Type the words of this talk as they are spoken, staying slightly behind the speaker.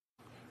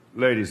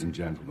Ladies and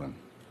gentlemen,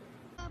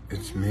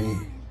 it's me.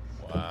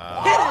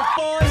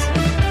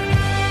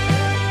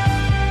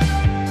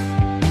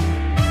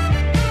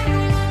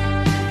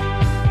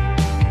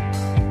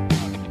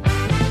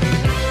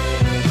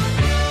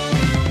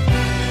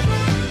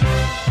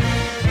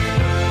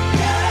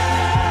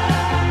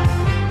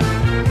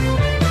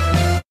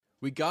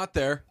 We got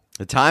there.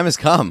 The time has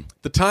come.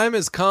 The time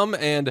has come,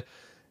 and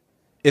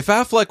if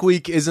Affleck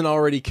Week isn't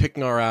already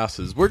kicking our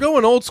asses, we're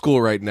going old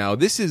school right now.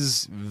 This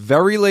is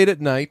very late at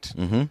night.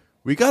 Mm-hmm.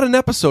 We got an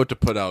episode to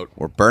put out.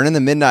 We're burning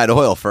the midnight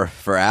oil for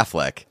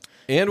Affleck.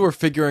 And we're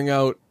figuring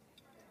out,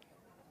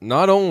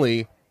 not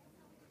only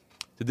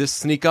did this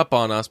sneak up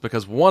on us,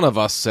 because one of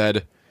us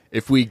said,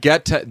 if we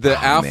get to the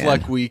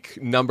Affleck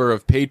Week number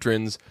of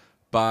patrons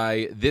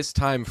by this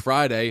time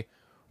Friday,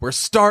 we're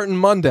starting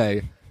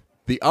Monday.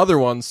 The other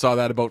one saw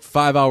that about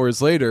 5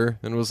 hours later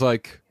and was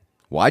like,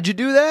 why'd you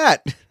do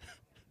that?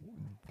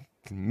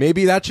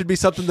 Maybe that should be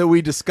something that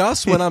we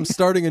discuss when I'm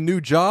starting a new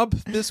job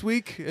this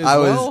week as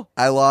well.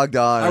 I logged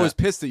on. I was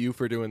pissed at you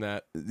for doing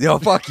that. Yo,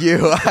 fuck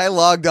you. I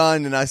logged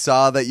on and I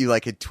saw that you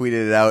like had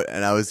tweeted it out,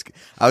 and I was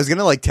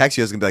gonna like text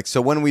you. I was gonna be like,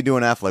 so when are we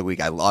doing Affleck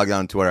Week? I logged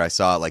on Twitter. I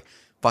saw like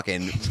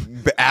fucking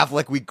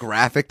Affleck Week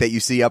graphic that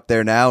you see up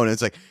there now, and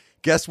it's like,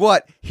 guess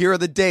what? Here are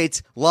the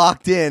dates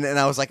locked in. And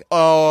I was like,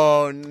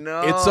 oh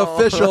no, it's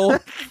official.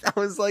 I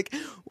was like,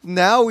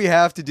 now we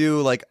have to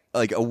do like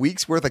a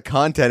week's worth of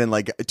content in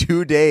like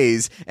 2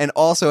 days. And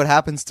also it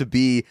happens to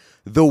be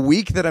the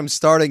week that I'm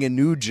starting a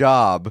new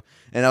job.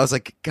 And I was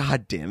like,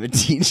 God damn it,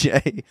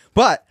 TJ.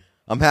 But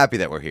I'm happy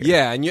that we're here.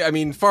 Yeah. And I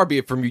mean, far be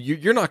it from you.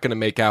 You're not going to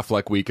make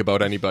Affleck Week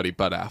about anybody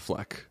but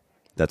Affleck.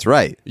 That's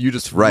right. You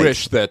just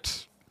wish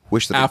that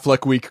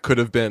Affleck Week could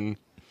have been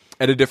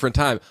at a different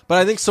time. But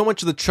I think so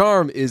much of the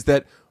charm is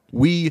that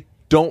we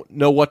don't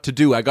know what to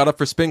do. I got up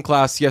for spin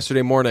class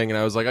yesterday morning and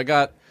I was like, I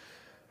got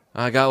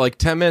like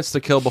 10 minutes to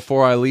kill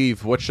before I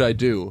leave. What should I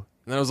do?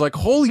 And I was like,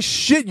 holy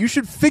shit, you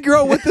should figure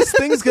out what this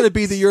thing's going to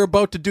be that you're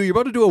about to do. You're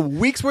about to do a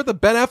week's worth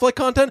of Ben Affleck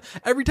content.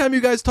 Every time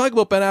you guys talk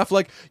about Ben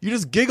Affleck, you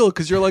just giggle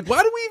because you're like,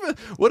 what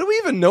do we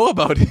even know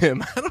about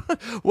him?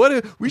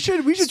 We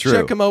should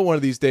check him out one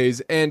of these days.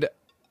 And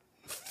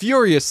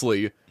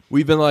furiously,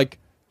 we've been like,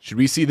 should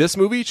we see this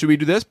movie? Should we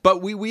do this?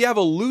 But we have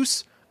a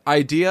loose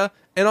idea,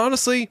 and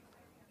honestly,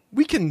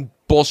 we can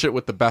bullshit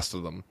with the best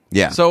of them.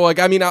 Yeah. So, like,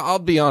 I mean, I'll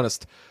be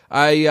honest.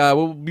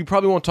 We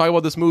probably won't talk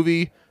about this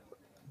movie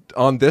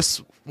on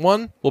this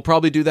one. We'll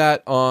probably do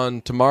that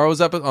on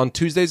on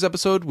Tuesday's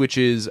episode, which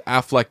is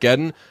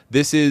Affleck-geddon.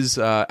 This is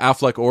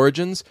Affleck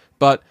Origins,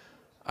 but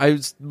I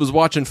was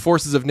watching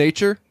Forces of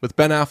Nature with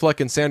Ben Affleck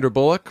and Sandra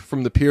Bullock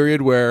from the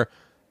period where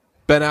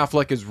Ben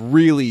Affleck is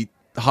really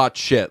hot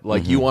shit.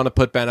 Like, you want to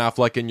put Ben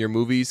Affleck in your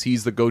movies,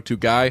 he's the go-to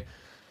guy.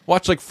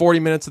 Watched like 40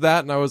 minutes of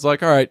that, and I was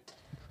like, all right,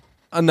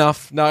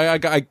 enough. Now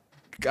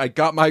I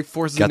got my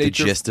Forces of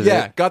Nature. Got the gist of it?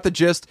 Yeah, got the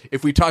gist.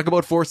 If we talk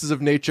about Forces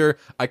of Nature,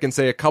 I can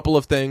say a couple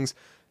of things.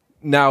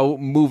 Now,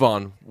 move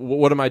on.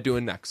 What am I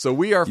doing next? So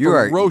we are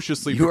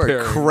ferociously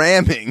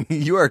preparing.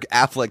 You are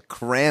Affleck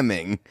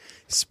cramming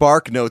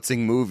Spark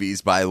Notesing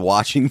movies by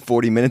watching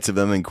 40 minutes of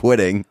them and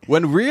quitting.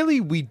 When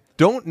really we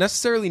don't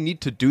necessarily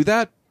need to do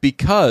that,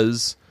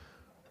 because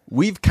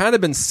we've kind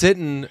of been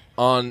sitting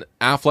on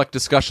Affleck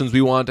discussions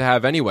we wanted to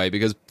have anyway,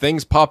 because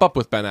things pop up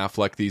with Ben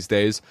Affleck these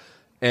days,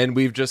 and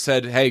we've just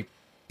said, hey,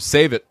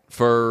 save it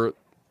for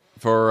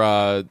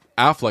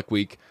Affleck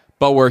Week.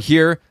 But we're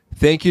here.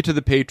 Thank you to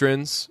the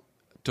patrons,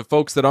 to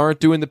folks that aren't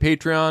doing the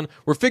Patreon.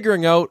 We're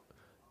figuring out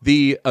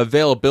the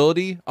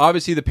availability.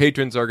 Obviously, the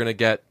patrons are going to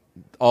get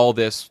all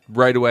this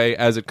right away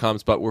as it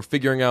comes, but we're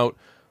figuring out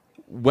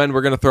when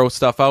we're going to throw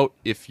stuff out.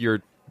 If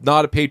you're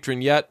not a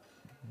patron yet,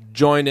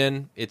 join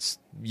in. It's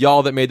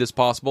y'all that made this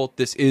possible.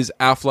 This is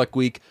Affleck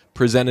Week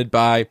presented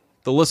by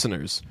the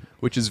listeners,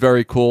 which is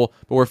very cool.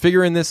 But we're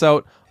figuring this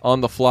out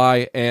on the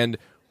fly, and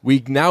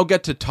we now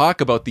get to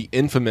talk about the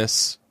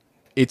infamous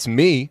It's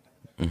Me.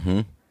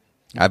 Mm-hmm.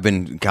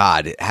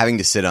 Having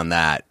to sit on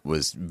that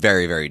was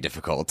very, very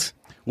difficult.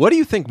 What do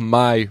you think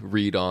my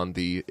read on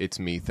the It's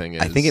Me thing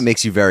is? I think it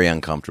makes you very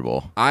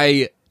uncomfortable.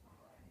 I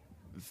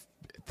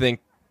think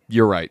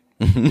you're right.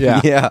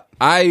 Yeah. Yeah.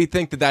 I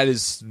think that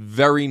is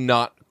very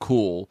not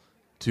cool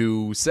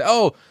to say,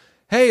 oh,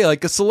 hey,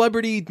 like a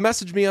celebrity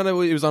messaged me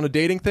it was on a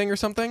dating thing or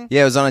something.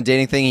 Yeah, it was on a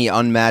dating thing. He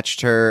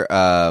unmatched her,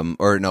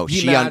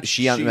 she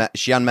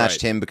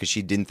unmatched him because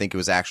she didn't think it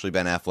was actually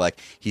Ben Affleck.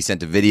 He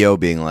sent a video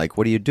being like,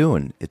 what are you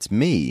doing? It's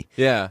me.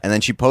 Yeah. And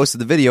then she posted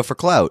the video for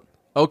clout.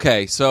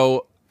 Okay,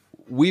 so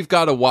we've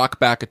got to walk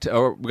back,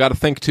 or we got to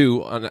think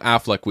too on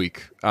Affleck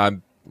Week.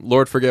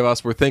 Lord forgive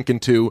us, we're thinking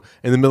too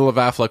in the middle of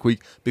Affleck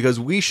Week, because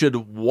we should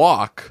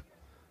walk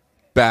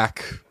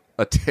back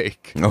a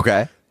take.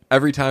 Okay.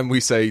 Every time we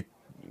say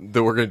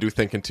that we're going to do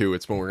thinking too,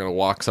 it's when we're going to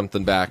walk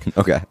something back.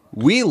 Okay.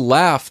 We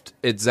laughed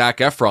at Zac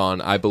Efron,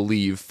 I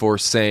believe, for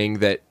saying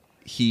that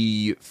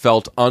he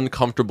felt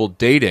uncomfortable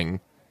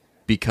dating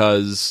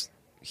because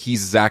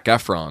he's Zac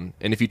Efron.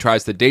 And if he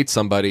tries to date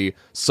somebody,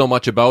 so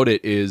much about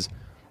it is,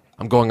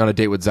 I'm going on a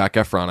date with Zac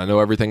Efron. I know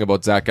everything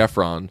about Zac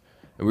Efron.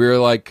 And we were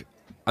like,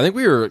 I think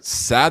we were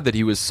sad that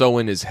he was so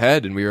in his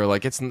head, and we were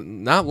like, it's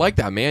not like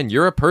that, man.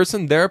 You're a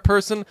person, they're a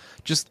person.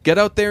 Just get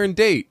out there and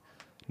date.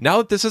 Now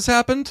that this has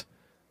happened,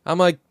 I'm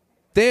like,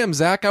 damn,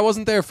 Zach, I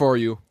wasn't there for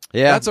you.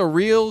 Yeah. That's a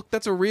real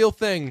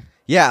thing.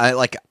 Yeah,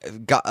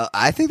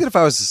 I think that if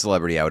I was a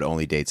celebrity, I would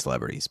only date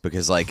celebrities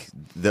because like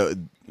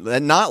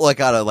not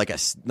like out of like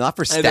not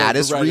for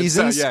status right,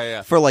 reasons,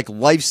 yeah. for like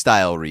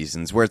lifestyle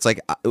reasons, where it's like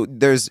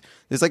there's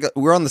like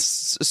we're on the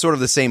sort of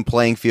the same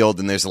playing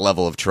field, and there's a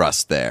level of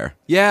trust there.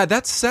 Yeah,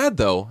 that's sad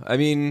though. I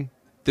mean,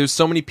 there's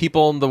so many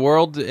people in the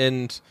world,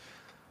 and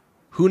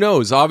who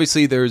knows?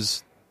 Obviously,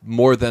 there's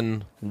more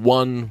than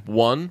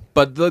one,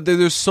 but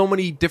there's so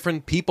many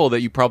different people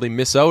that you probably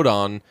miss out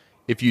on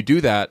if you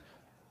do that.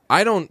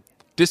 I don't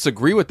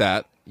disagree with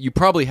that. You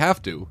probably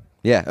have to.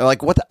 Yeah,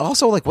 like what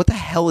the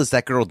hell is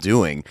that girl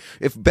doing?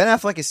 If Ben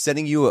Affleck is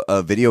sending you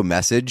a video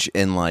message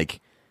and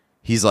like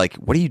he's like,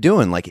 "What are you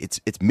doing?" Like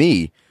it's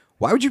me.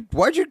 Why'd you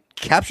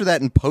capture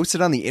that and post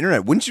it on the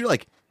internet? Wouldn't you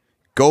like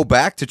go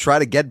back to try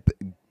to get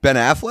Ben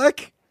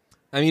Affleck?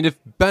 I mean, if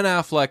Ben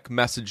Affleck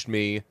messaged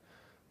me,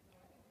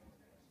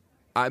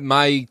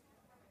 my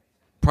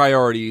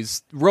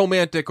priorities,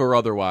 romantic or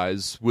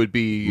otherwise, would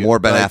be More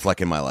Ben like,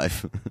 Affleck in my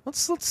life.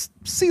 Let's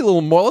see a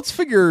little more. Let's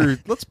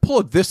pull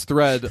at this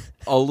thread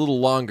a little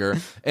longer.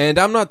 And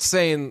I'm not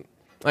saying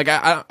like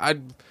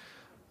I'm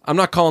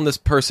not calling this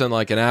person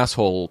like an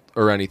asshole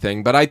or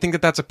anything, but I think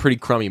that that's a pretty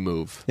crummy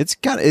move. It's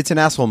an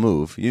asshole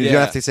move. You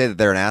don't have to say that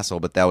they're an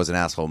asshole, but that was an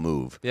asshole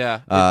move.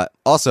 Yeah.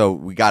 Also,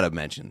 we got to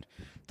mention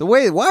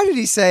why did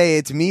he say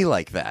it's me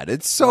like that?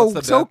 It's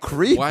so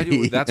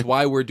creepy. That's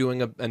why we're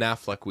doing an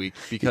Affleck week,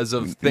 because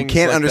of things. You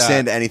can't like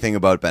understand that. anything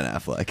about Ben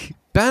Affleck.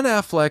 Ben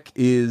Affleck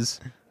is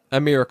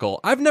a miracle.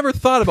 I've never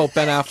thought about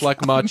Ben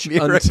Affleck much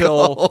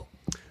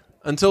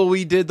until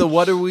we did the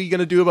 "What are we going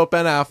to do about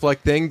Ben Affleck"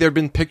 thing. There've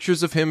been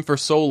pictures of him for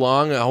so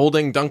long,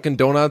 holding Dunkin'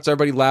 Donuts,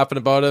 everybody laughing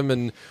about him,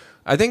 and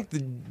I think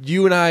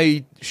you and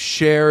I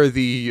share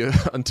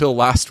until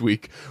last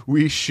week,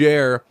 we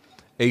share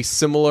a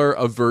similar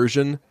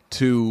aversion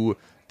to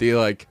the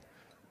like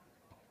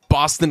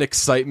Boston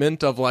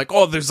excitement of like,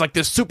 oh, there's like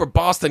this super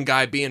Boston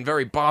guy being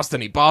very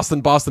Boston-y,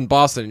 Boston.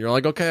 And you're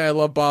like, okay, I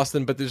love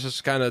Boston, but this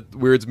just kind of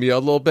weirds me out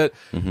a little bit.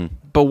 Mm-hmm.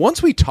 But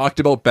once we talked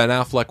about Ben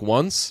Affleck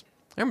once,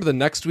 I remember the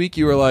next week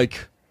you were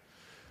like,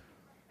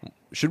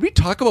 should we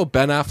talk about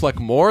Ben Affleck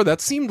more?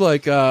 That seemed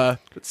like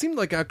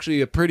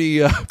actually a pretty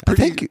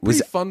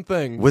fun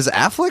thing. Was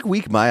Affleck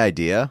Week my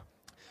idea?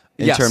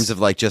 In terms of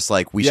like just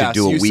like we should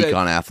do a week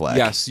on Affleck.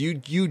 Yes,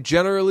 you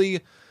generally.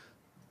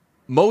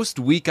 Most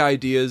weak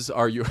ideas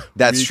are your.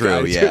 That's true.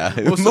 Ideas. Yeah,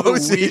 Most of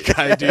the weak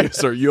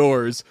ideas are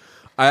yours.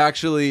 I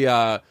actually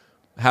have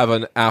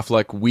an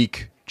Affleck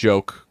week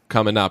joke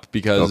coming up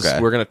because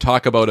we're going to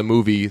talk about a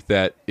movie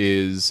that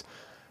is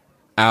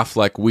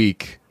Affleck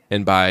weak,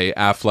 and by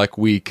Affleck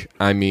weak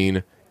I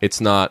mean it's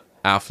not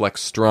Affleck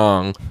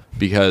strong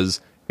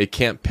because it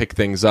can't pick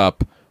things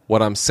up.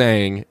 What I'm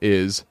saying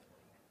is,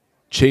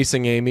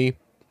 Chasing Amy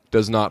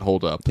does not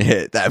hold up.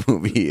 That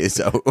movie is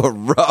a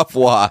rough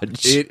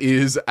watch. It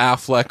is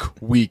Affleck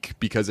weak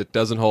because it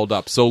doesn't hold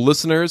up. So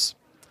listeners,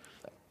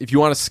 if you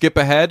want to skip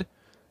ahead,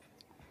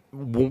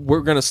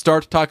 we're going to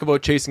start to talk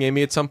about Chasing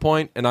Amy at some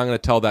point, and I'm going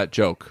to tell that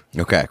joke.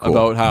 Okay, cool.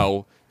 About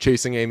how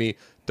Chasing Amy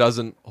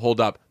doesn't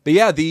hold up. But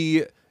yeah,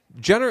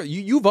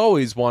 you've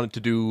always wanted to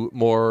do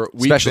more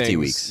specialty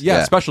weeks.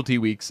 Yeah, specialty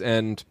weeks,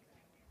 and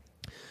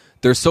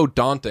they're so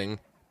daunting,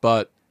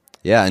 but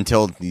yeah,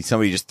 until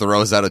somebody just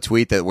throws out a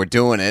tweet that we're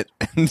doing it,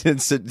 and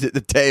it's a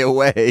day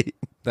away.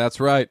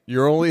 That's right.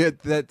 You're only as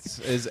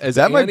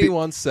that Andy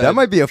once said. That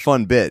might be a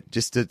fun bit.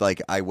 Just to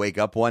like, I wake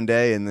up one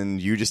day and then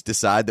you just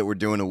decide that we're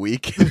doing a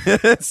week.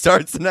 It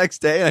starts the next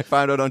day, and I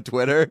find out on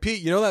Twitter.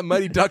 Pete, you know that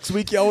Mighty Ducks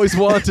week you always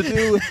wanted to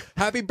do?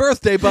 Happy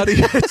birthday, buddy!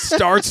 It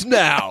starts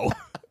now.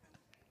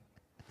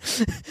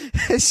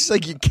 It's just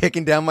like you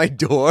kicking down my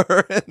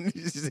door. And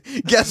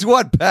guess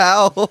what,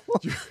 pal?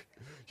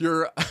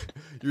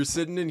 You're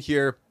sitting in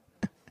here.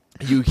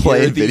 You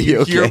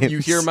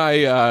hear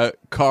my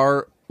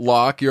car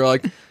lock. You're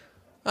like,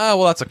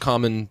 well, that's a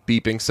common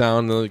beeping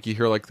sound. And like you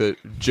hear like the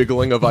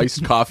jiggling of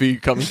iced coffee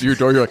coming to your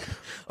door. You're like,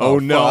 oh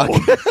no.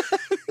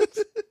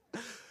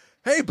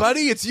 Hey,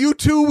 buddy, it's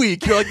U2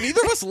 week. You're like,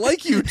 neither of us like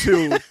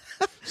U2.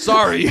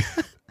 Sorry.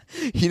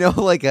 You know,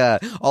 like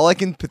all I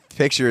can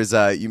picture is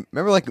you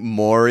remember like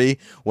Maury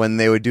when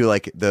they would do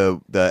like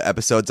the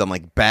episodes on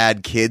like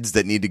bad kids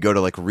that need to go to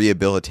like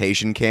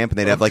rehabilitation camp, and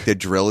they'd have like the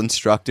drill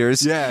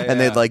instructors, and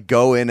they'd like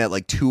go in at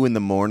like 2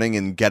 a.m.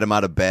 and get them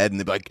out of bed, and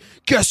they'd be like,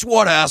 "Guess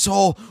what,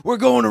 asshole? We're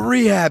going to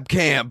rehab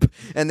camp,"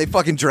 and they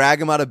fucking drag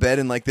them out of bed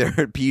in like their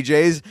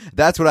PJs.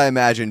 That's what I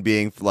imagine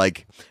being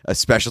like a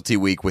specialty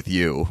week with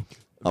you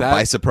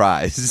by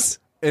surprise,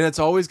 and it's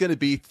always going to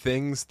be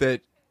things that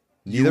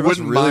neither of us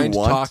wouldn't really mind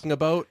want talking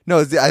about.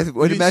 No, I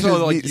would imagine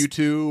like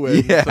U2.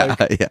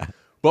 And yeah.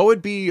 What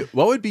would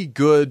be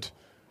good?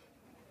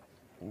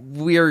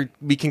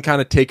 We can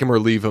kind of take him or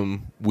leave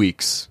him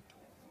weeks.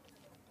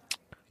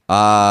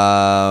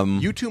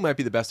 U2 might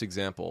be the best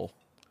example.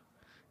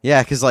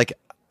 Yeah, because like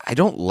I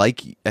don't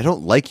like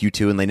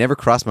U2, and they never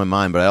cross my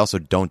mind. But I also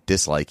don't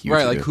dislike U2.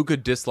 Right, like who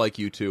could dislike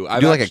U2?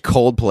 Do like a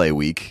Coldplay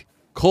week.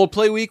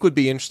 Coldplay week would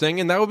be interesting,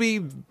 and that would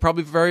be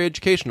probably very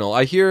educational.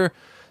 I hear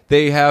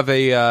they have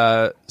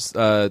a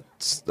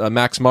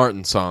Max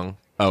Martin song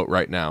out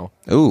right now.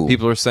 Ooh.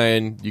 People are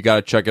saying you got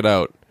to check it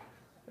out,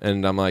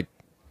 and I'm like,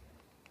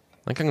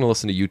 I think I'm going to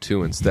listen to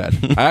U2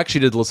 instead. I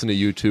actually did listen to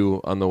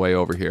U2 on the way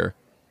over here.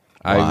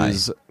 Why?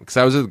 Because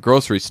I was at the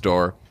grocery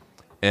store,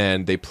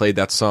 and they played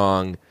that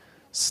song,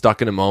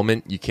 "Stuck in a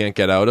Moment You Can't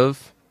Get Out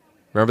Of."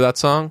 Remember that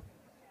song?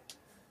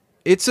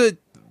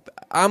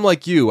 I'm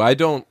like you. I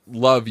don't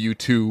love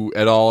U2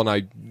 at all, and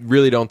I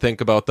really don't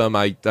think about them.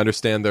 I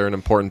understand they're an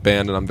important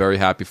band, and I'm very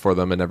happy for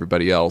them and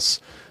everybody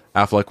else.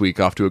 Affleck week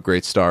off to a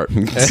great start.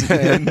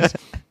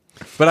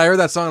 But I heard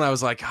that song, and I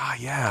was like,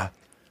 yeah,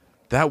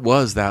 that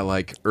was that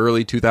like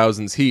early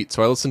 2000s heat.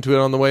 So I listened to it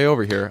on the way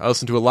over here. I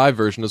listened to a live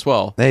version as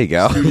well. There you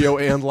go. Studio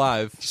and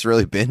live. Just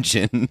really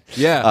binging.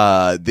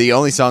 Yeah. The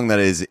only song that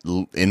is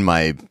in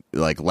my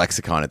like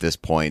lexicon at this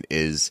point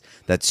is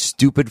that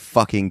stupid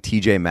fucking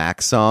TJ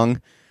Maxx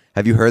song.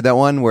 Have you heard that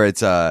one where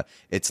it's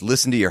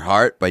 "Listen to Your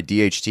Heart" by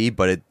DHT,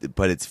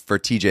 but it's for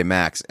TJ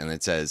Maxx, and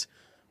it says,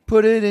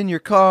 "Put it in your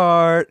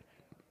cart."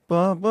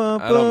 I don't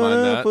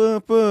mind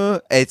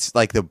that. It's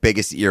like the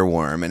biggest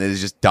earworm, and it has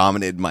just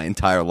dominated my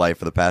entire life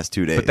for the past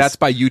 2 days. But that's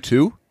by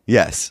U2?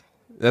 Yes,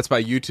 That's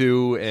by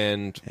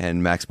U2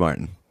 and Max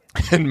Martin.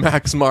 and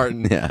Max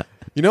Martin. Yeah.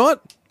 You know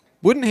what?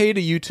 Wouldn't hate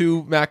a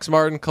U2 Max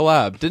Martin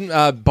collab.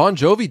 Didn't Bon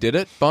Jovi did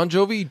it? Bon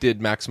Jovi did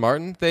Max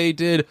Martin. They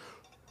did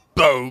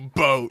Bo,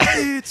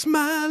 it's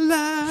my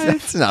life.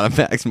 That's not a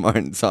Max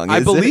Martin song. I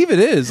believe it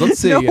is. Let's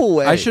see. No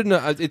way. I shouldn't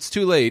have, it's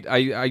too late.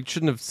 I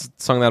shouldn't have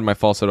sung that in my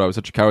falsetto. I was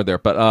such a coward there.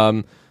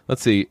 But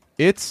let's see.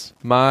 It's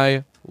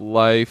My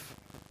Life.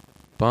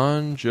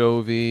 Bon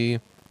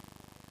Jovi.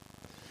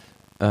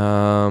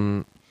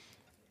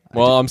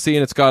 Well, I'm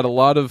seeing it's got a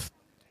lot of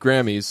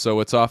Grammys, so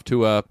it's off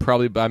to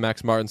probably by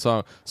Max Martin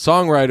song.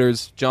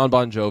 Songwriters, John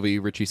Bon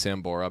Jovi, Richie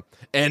Sambora,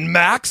 and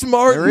Max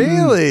Martin.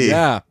 Really?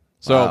 Yeah.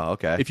 So Wow,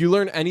 okay. if you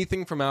learn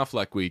anything from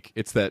Affleck Week,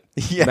 it's that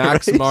Yeah,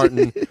 Max right?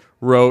 Martin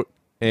wrote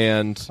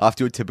and Off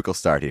to a typical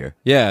start here.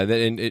 yeah,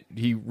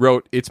 he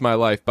wrote "It's My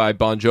Life" by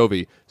Bon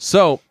Jovi.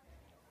 So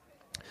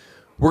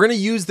we're gonna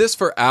use this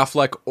for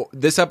Affleck.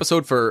 This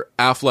episode for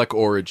Affleck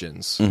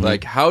origins.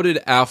 Like, how did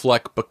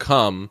Affleck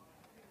become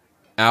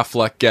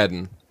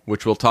Affleck-geddon,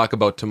 which we'll talk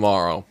about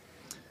tomorrow.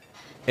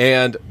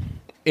 And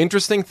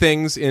interesting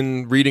things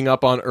in reading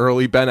up on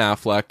early Ben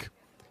Affleck.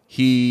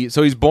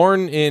 He's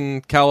born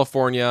in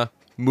California,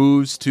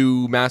 moves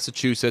to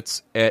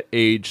Massachusetts at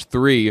age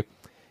 3,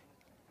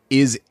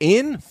 is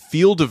in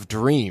Field of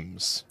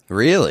Dreams.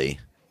 Really?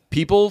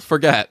 People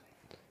forget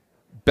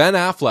Ben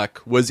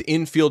Affleck was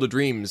in Field of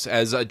Dreams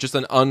as just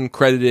an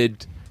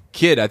uncredited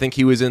kid. I think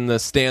he was in the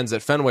stands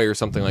at Fenway or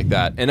something like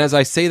that. And as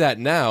I say that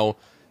now,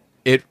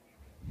 it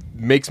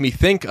makes me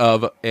think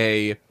of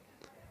a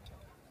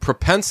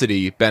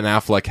propensity Ben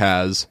Affleck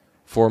has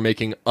for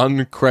making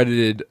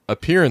uncredited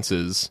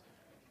appearances.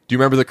 Do you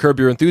remember the Curb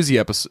Your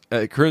Enthusiasm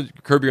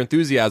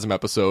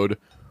episode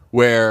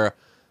where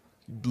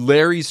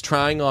Larry's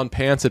trying on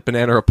pants at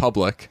Banana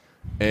Republic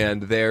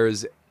and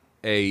there's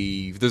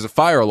a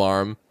fire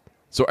alarm,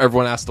 so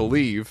everyone has to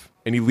leave,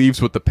 and he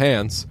leaves with the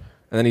pants,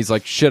 and then he's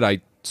like, shit, I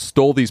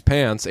stole these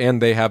pants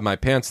and they have my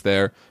pants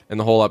there, and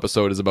the whole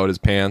episode is about his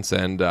pants.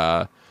 And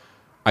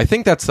I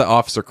think that's the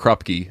Officer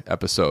Krupke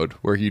episode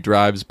where he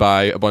drives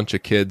by a bunch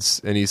of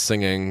kids and he's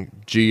singing,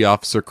 "Gee,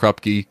 Officer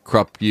Krupke,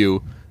 Krupp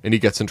you," and he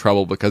gets in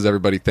trouble because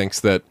everybody thinks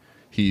that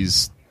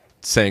he's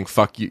saying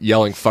fuck you,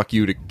 yelling fuck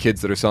you to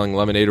kids that are selling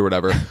lemonade or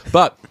whatever.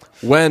 But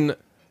when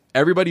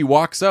everybody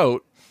walks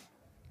out,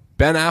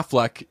 Ben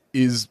Affleck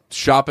is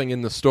shopping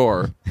in the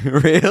store.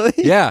 Really?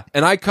 Yeah,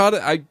 and I caught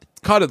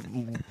it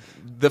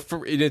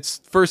in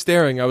its first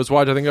airing. I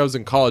think I was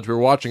in college. We were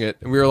watching it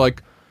and we were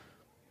like,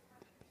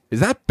 is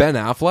that Ben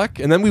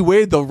Affleck? And then we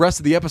waited the rest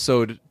of the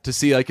episode to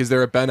see, like, is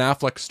there a Ben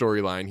Affleck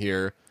storyline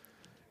here?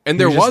 And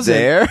there wasn't.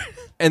 There?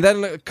 And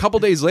then a couple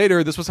days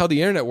later, this was how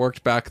the internet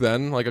worked back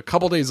then. Like, a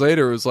couple days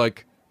later, it was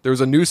like, there was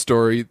a news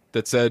story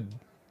that said,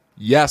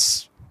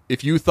 yes,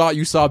 if you thought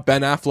you saw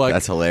Ben Affleck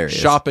That's hilarious.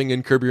 shopping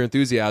in Curb Your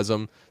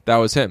Enthusiasm, that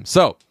was him.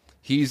 So,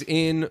 he's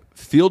in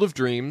Field of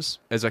Dreams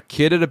as a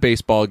kid at a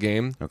baseball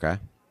game. Okay.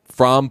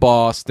 From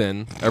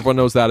Boston. Everyone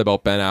knows that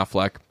about Ben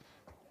Affleck.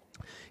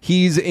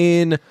 He's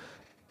in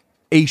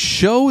a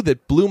show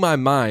that blew my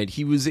mind.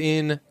 He was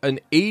in an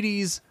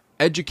 80s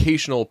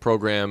educational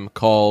program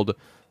called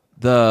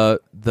the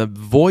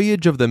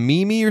Voyage of the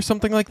Mimi or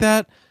something like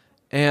that.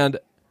 And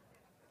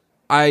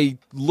I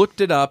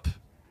looked it up,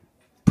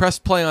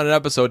 pressed play on an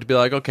episode to be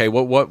like, okay,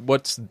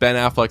 what's Ben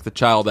Affleck, the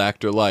child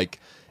actor,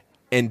 like?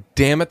 And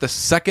damn it, the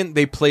second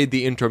they played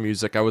the intro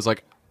music, I was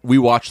like, we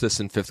watched this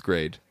in 5th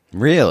grade.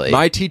 Really?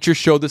 My teacher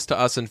showed this to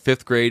us in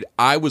 5th grade.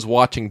 I was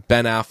watching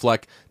Ben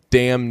Affleck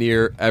damn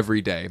near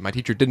every day. My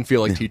teacher didn't feel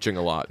like teaching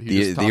a lot. He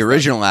just the tossed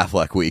original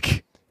Affleck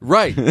week.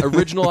 Right,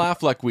 original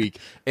Affleck week.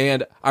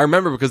 And I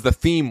remember because the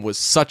theme was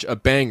such a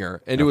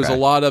banger, and it was a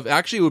lot of,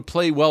 actually it would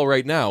play well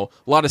right now,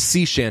 a lot of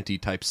sea shanty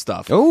type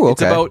stuff. Oh, okay.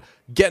 It's about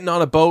getting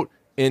on a boat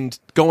and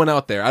going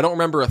out there. I don't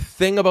remember a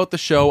thing about the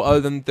show other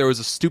than there was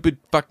a stupid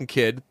fucking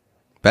kid,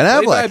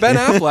 Ben played by Affleck. Ben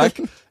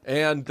Affleck,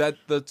 and that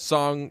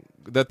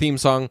the theme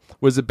song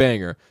was a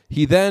banger.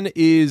 He then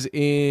is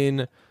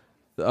in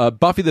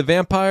Buffy the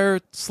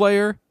Vampire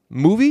Slayer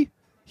movie.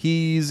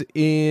 He's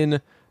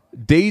in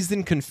Dazed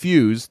and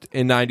Confused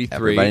in 93.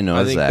 Everybody knows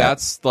I think that.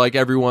 that's like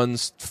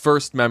everyone's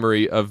first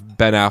memory of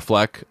Ben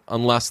Affleck,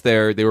 unless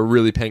they were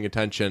really paying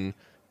attention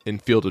in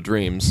Field of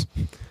Dreams.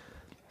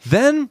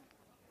 Then,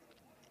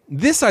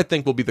 this I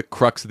think will be the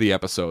crux of the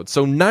episode.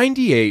 So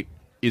 98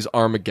 is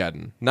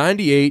Armageddon.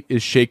 98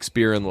 is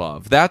Shakespeare in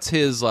Love. That's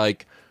his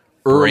like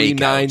early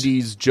Breakout.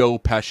 90s Joe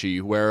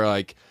Pesci, where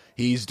like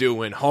he's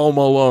doing Home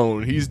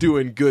Alone, he's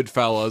doing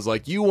Goodfellas.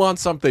 Like, you want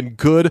something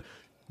good,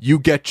 you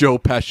get Joe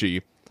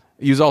Pesci.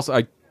 He was also,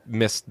 I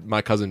missed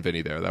My Cousin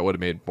Vinny there. That would have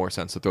made more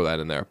sense to throw that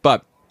in there.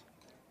 But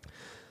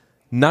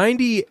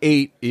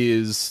 98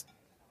 is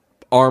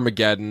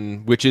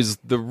Armageddon, which is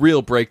the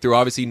real breakthrough.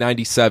 Obviously,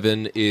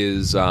 97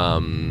 is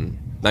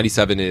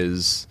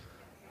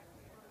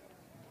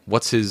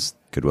what's his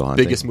Good Will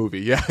Hunting. biggest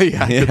movie? Yeah, I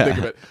couldn't think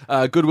of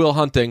it. Good Will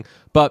Hunting.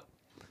 But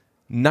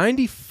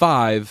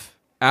 95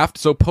 after,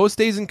 so post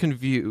Dazed and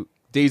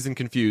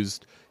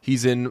Confused,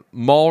 he's in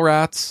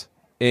Mallrats,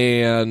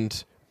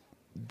 and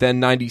then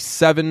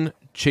 97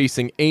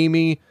 Chasing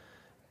Amy,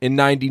 in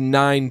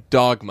 99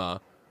 Dogma,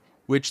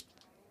 which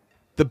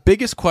the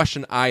biggest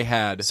question I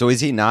had, So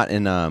is he not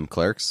in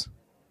Clerks?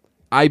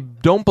 I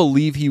don't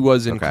believe he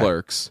was in Okay.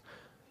 Clerks.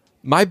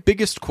 My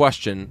biggest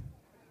question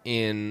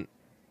in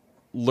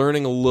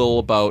learning a little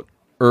about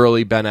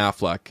early Ben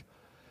Affleck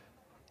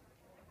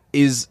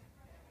is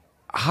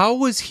how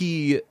did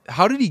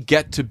he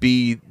get to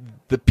be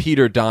the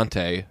Peter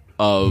Dante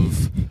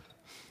of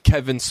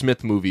Kevin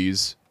Smith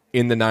movies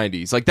in the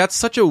 90s? Like, that's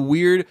such a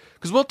weird,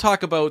 because we'll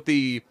talk about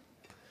the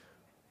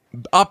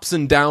ups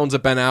and downs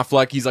of Ben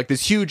Affleck. He's like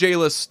this huge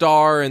A-list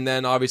star, and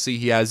then obviously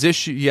he has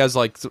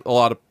like a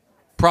lot of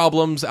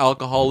problems,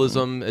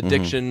 alcoholism,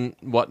 addiction,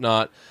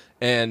 whatnot,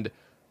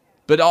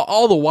 but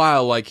all the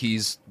while, like,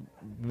 he's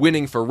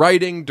winning for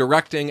writing,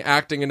 directing,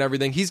 acting, and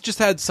everything. He's just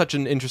had such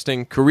an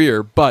interesting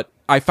career, but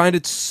I find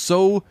it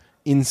so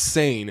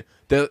insane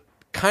that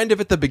kind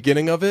of at the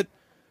beginning of it,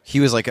 He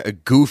was like a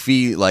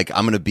goofy, like,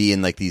 I'm going to be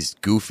in like these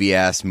goofy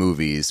ass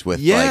movies with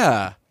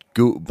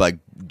like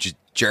just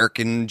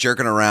jerking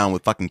around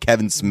with fucking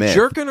Kevin Smith.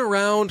 jerking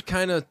around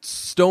kind of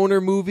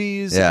stoner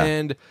movies, Yeah.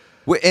 and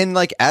And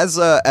like as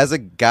a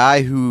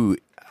guy who,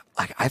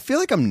 like, I feel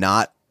like I'm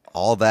not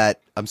all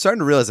that. I'm starting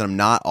to realize that I'm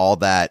not all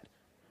that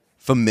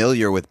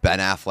familiar with Ben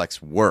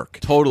Affleck's work.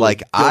 Totally. Like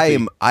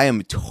Guilty. I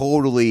am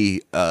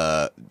totally.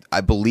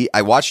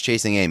 I watched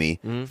Chasing Amy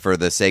for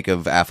the sake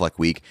of Affleck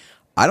Week.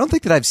 I don't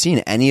think that I've seen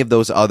any of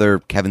those other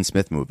Kevin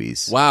Smith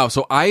movies. wow.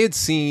 So I had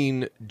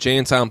seen Jay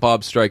and Silent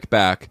Bob Strike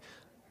Back.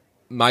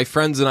 My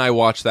friends and I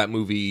watched that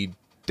movie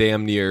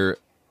damn near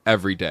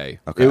every day.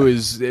 Okay.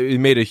 It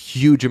made a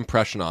huge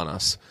impression on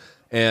us.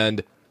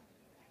 And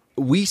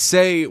we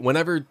say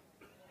whenever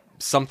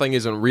something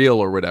isn't real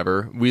or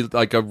whatever, we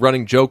like a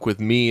running joke with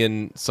me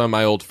and some of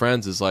my old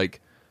friends is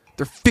like,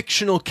 they're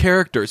fictional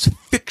characters.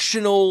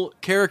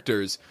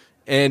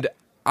 And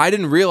I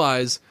didn't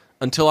realize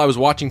until I was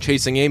watching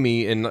Chasing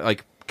Amy and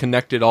like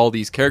connected all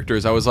these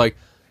characters, I was like,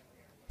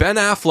 Ben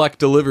Affleck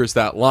delivers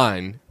that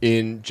line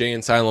in Jay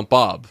and Silent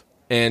Bob.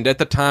 And at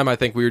the time, I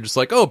think we were just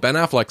like, oh, Ben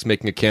Affleck's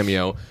making a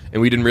cameo, and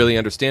we didn't really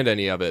understand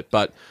any of it.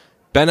 But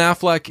Ben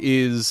Affleck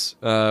is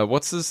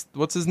what's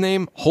his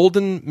name?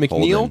 Holden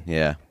McNeil. Holden,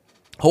 yeah.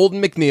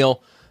 Holden McNeil,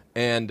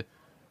 and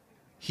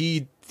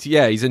he's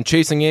in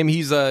Chasing Amy.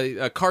 He's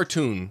a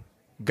cartoon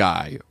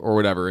guy or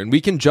whatever, and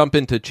we can jump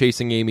into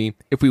Chasing Amy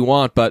if we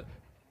want, but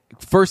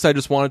first I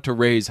just wanted to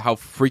raise how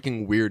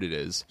freaking weird it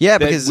is. Yeah,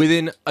 that because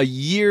within a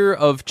year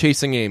of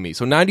Chasing Amy,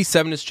 so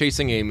 97 is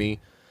Chasing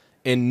Amy,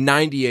 and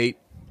 98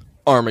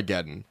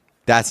 Armageddon.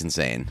 That's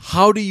insane.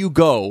 How do you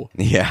go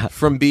Yeah.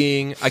 from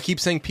being, I keep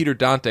saying Peter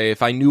Dante,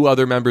 if I knew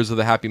other members of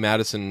the Happy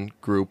Madison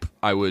group,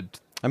 I would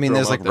I mean, throw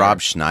there's him like out there.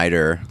 Rob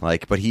Schneider,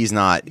 like, but he's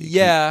not.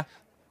 Yeah.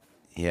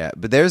 Yeah,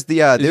 but there's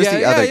the other.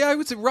 Yeah, I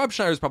would say Rob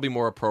Schneider is probably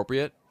more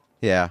appropriate.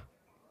 Yeah.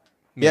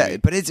 Maybe. Yeah,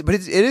 but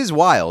it is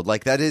wild.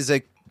 Like, that is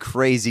a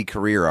crazy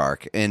career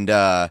arc, and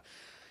and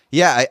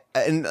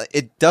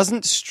it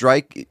doesn't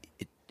strike.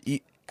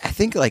 I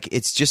think like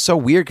it's just so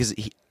weird because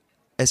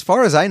as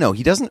far as I know,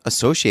 he doesn't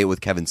associate with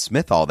Kevin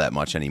Smith all that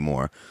much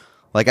anymore.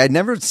 Like, I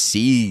never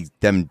see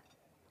them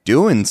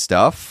doing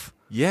stuff.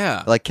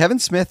 Yeah. Like, Kevin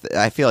Smith,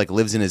 I feel like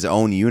lives in his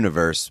own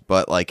universe,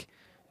 but like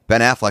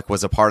Ben Affleck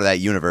was a part of that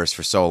universe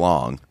for so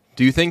long.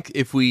 Do you think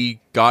if we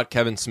got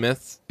Kevin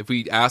Smith, if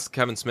we asked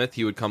Kevin Smith,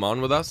 he would come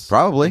on with us?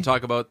 Probably. And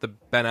talk about the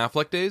Ben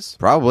Affleck days?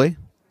 Probably.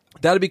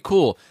 That'd be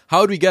cool.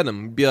 How would we get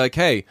him? Be like,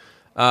 hey,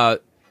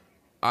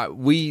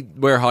 we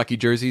wear hockey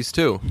jerseys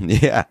too.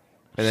 Yeah.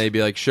 And they'd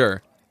be like,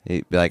 sure.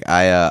 He'd be like,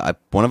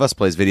 one of us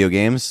plays video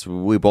games.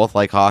 We both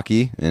like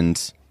hockey, and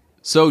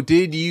So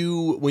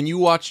when you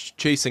watched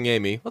Chasing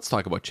Amy, let's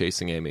talk about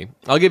Chasing Amy.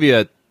 I'll give you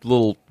a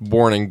little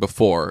warning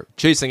before.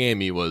 Chasing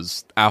Amy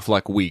was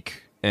Affleck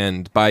week.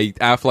 And by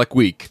Affleck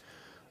week,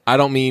 I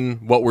don't mean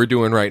what we're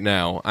doing right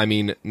now. I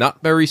mean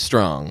not very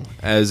strong,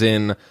 as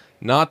in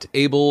not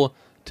able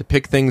to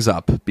pick things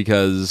up,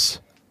 because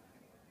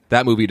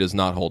that movie does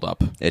not hold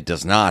up. it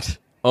does not.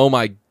 Oh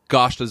my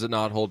gosh, does it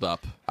not hold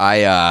up?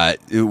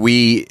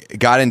 We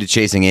got into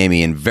Chasing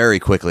Amy, and very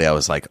quickly I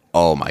was like,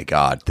 oh my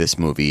god, this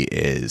movie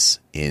is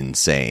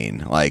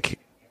insane. Like,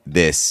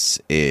 this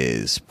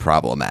is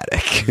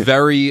problematic.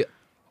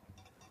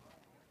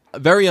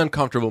 Very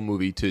uncomfortable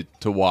movie to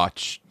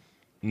watch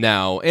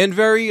now, and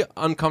very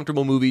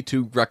uncomfortable movie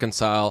to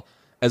reconcile.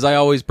 As I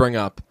always bring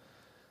up,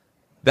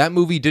 that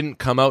movie didn't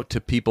come out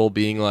to people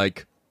being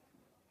like,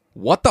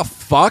 what the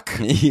fuck?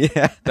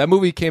 Yeah. That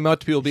movie came out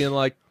to people being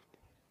like,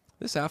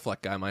 this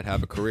Affleck guy might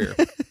have a career.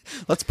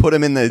 Let's put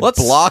him in the Let's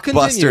blockbuster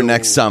continue.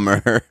 next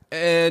summer.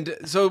 And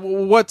so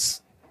what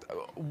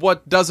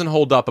doesn't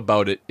hold up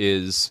about it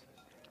is,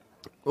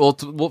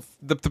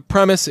 the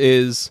premise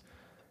is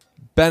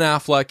Ben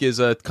Affleck is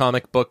a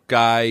comic book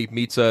guy,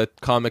 meets a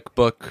comic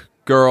book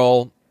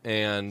girl,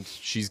 and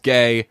she's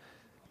gay.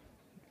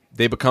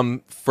 They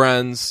become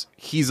friends.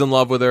 He's in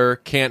love with her,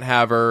 can't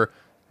have her.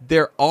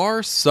 There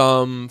are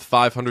some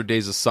 500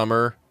 Days of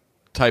Summer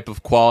type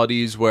of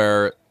qualities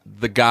where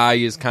the guy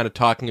is kind of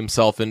talking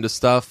himself into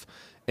stuff,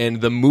 and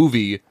the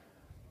movie,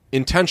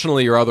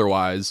 intentionally or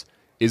otherwise,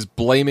 is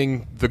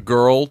blaming the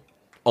girl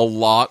a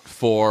lot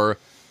for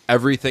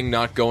everything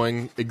not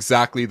going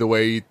exactly the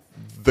way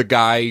the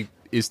guy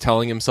is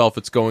telling himself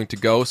it's going to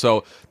go.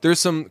 So there's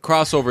some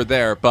crossover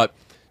there, but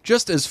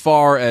just as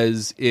far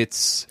as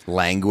its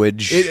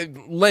Language.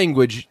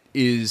 language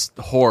is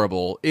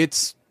horrible.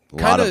 It's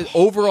Lot kind of- of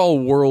overall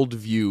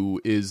worldview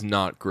is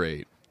not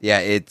great.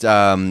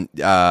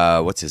 Yeah,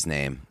 what's his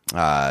name?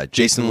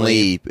 Jason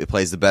Lee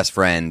plays the best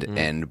friend,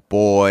 and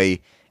boy,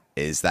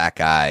 is that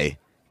guy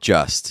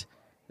just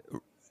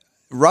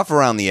rough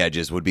around the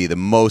edges would be the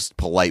most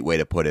polite way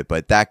to put it,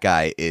 but that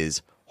guy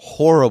is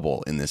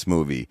horrible in this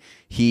movie.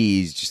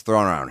 He's just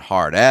throwing around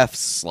hard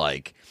Fs,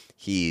 like,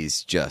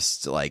 he's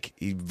just, like,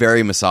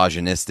 very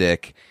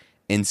misogynistic,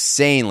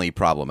 insanely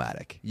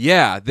problematic.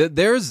 Yeah,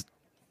 there's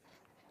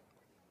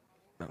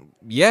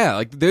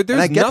like there's And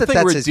I get nothing that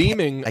that's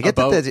redeeming I get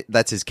about that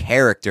that's his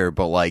character,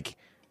 but, like,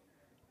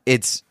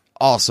 it's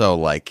also,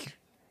 like,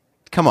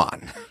 come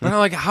on. And I'm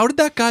like, how did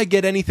that guy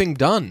get anything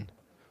done?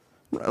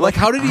 Like,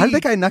 how did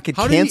that guy not get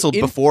how did he canceled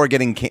before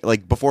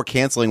before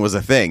canceling was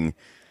a thing?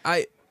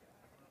 I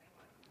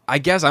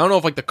guess I don't know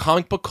if like the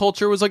comic book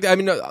culture was like that. I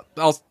mean,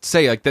 I'll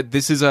say like that.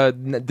 This is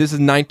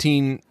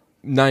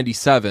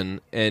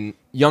 1997, and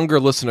younger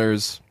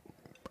listeners,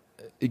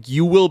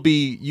 you'd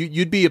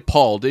be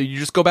appalled. You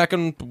just go back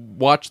and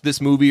watch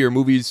this movie or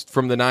movies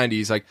from the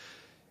 90s. Like,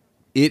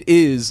 it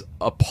is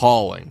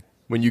appalling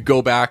when you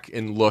go back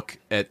and look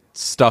at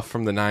stuff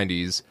from the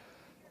 90s.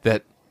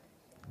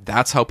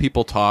 That's how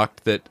people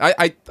talked. That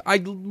I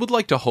would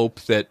like to hope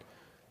that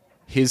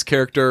his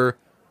character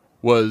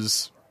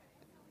was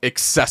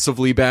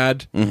excessively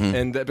bad,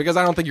 and because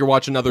I don't think you're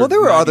watching other. Well, there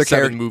were other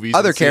movies,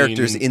 other and seeing-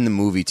 characters in the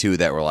movie too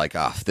that were like,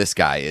 "Oh, this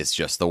guy is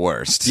just the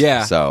worst."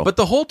 Yeah, So, but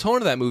the whole tone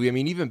of that movie, I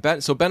mean, even Ben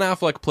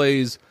Affleck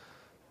plays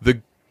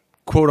the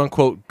quote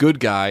unquote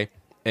good guy,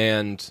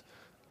 and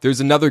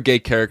there's another gay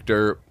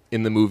character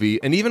in the movie,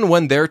 and even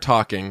when they're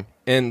talking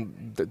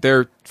and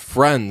they're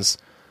friends,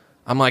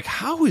 I'm like,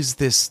 how is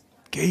this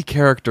gay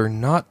character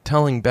not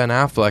telling Ben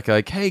Affleck,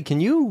 like, hey, can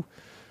you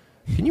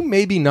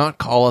maybe not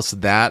call us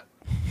that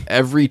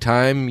every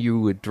time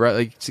you address,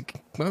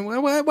 like,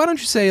 why don't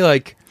you say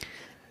like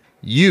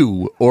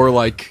you or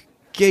like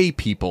gay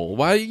people?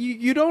 Why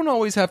you don't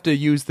always have to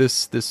use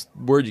this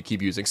word you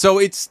keep using. So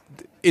it's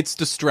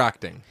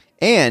distracting.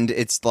 and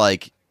it's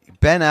like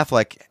Ben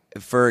Affleck,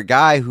 for a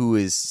guy who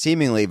is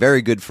seemingly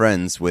very good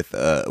friends with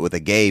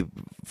a gay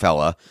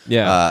fella,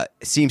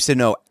 seems to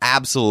know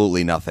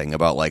absolutely nothing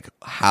about like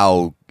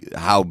how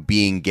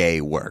being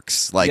gay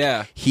works. Like,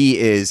 Yeah. he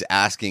is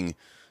asking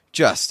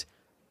just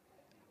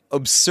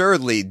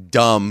absurdly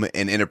dumb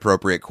and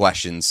inappropriate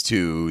questions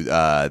to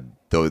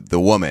the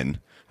woman.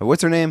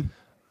 What's her name?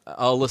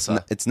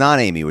 Alyssa. It's not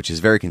Amy, which is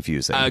very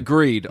confusing.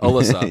 Agreed.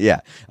 Alyssa.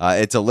 Yeah,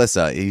 it's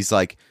Alyssa. He's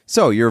like,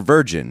 so you're a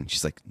virgin?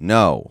 She's like,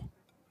 no,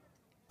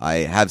 I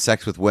have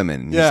sex with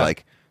women. And Yeah. He's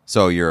like,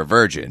 so you're a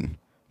virgin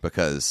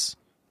because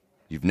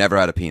you've never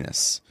had a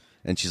penis.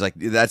 And she's like,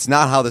 that's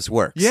not how this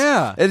works.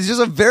 Yeah. It's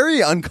just a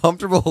very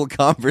uncomfortable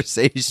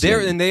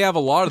conversation. And they have a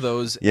lot of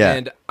those. Yeah.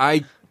 And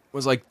I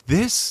was like,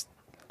 this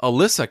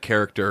Alyssa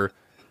character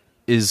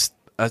is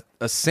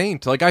a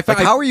saint. Like, I found,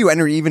 like, how are you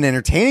even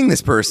entertaining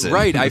this person?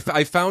 right.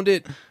 I found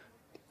it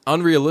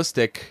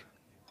unrealistic,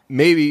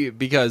 maybe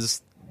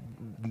because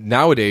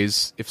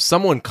nowadays, if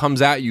someone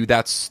comes at you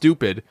that's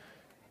stupid,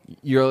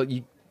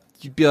 you'd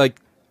be like,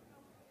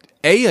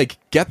 A, like,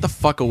 get the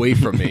fuck away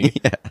from me.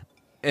 Yeah.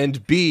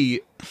 And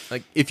B,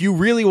 like, if you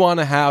really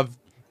want to have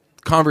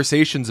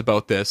conversations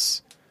about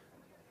this,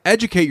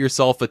 educate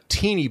yourself a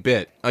teeny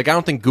bit. Like, I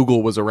don't think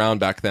Google was around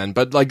back then,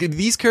 but like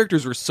these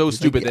characters were so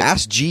stupid. Like,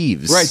 ask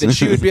Jeeves. Right, that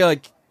she would be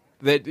like,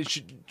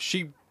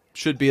 she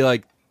should be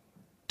like,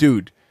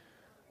 dude,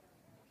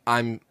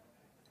 I'm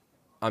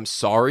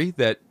sorry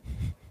that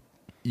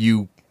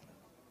you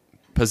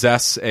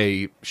possess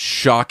a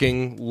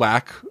shocking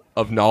lack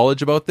of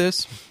knowledge about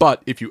this,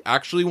 but if you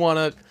actually want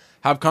to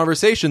have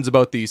conversations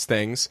about these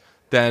things,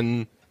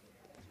 then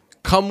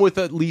come with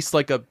at least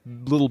like a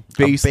little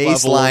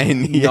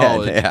baseline level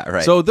knowledge. Yeah,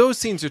 right. So those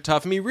scenes are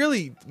tough. I mean,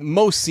 really,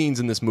 most scenes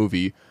in this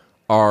movie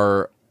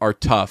are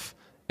tough,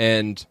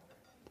 and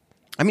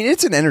I mean,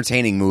 it's an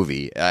entertaining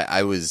movie.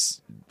 I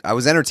was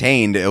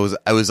entertained. I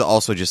was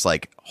also just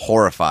like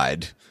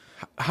horrified.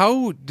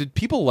 how did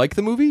people like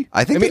the movie?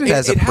 I think that it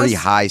has a pretty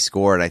high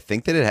score, and I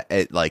think that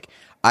it like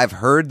I've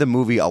heard the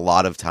movie a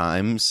lot of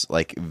times,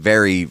 like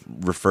very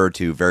referred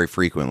to very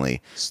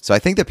frequently. So I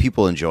think that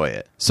people enjoy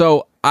it.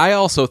 So I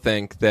also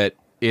think that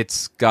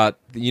it's got,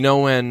 you know,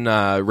 when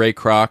Ray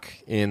Kroc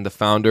in The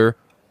Founder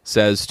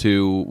says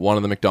to one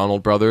of the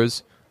McDonald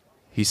brothers,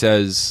 he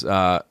says,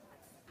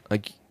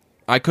 like,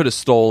 I could have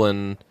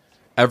stolen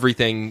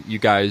everything you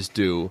guys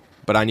do,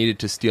 but I needed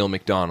to steal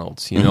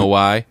McDonald's. You know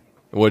why?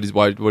 What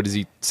does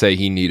he say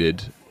he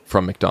needed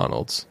from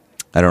McDonald's?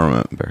 I don't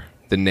remember.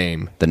 The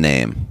name. The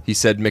name. He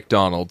said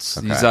McDonald's.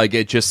 Okay. He's like,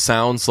 it just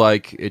sounds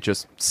like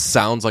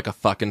a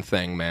fucking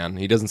thing, man.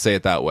 He doesn't say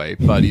it that way,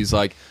 but he's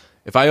like,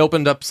 if I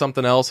opened up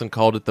something else and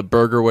called it the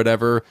burger,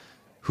 whatever,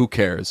 who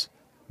cares?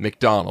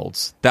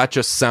 McDonald's. That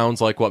just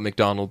sounds like what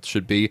McDonald's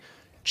should be.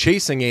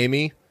 Chasing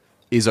Amy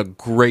is a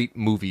great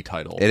movie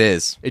title. It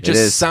is. It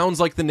just sounds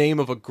like the name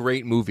of a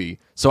great movie.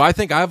 So I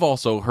think I've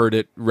also heard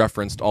it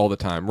referenced all the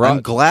time.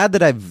 I'm glad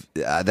that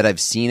I've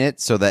seen it,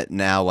 so that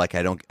now like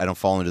I don't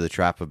fall into the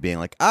trap of being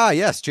like,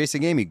 yes,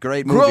 Chasing Amy,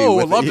 great movie. Bro,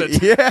 I loved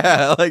it.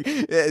 Yeah, like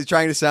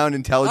trying to sound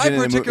intelligent.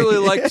 I particularly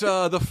liked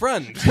The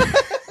Friend.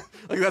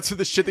 Like, that's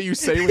the shit that you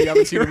say when you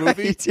haven't seen a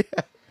movie. Right, yeah.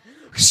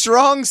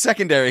 Strong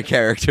secondary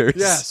characters.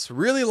 Yes,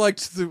 really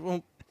liked the.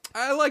 Well,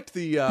 I liked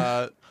the.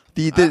 I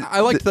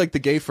liked the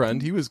gay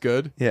friend. He was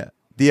good. Yeah.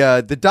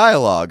 The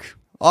dialogue,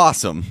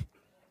 awesome.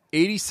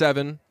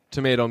 87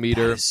 tomato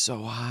meter. That is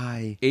so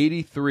high.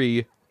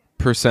 83%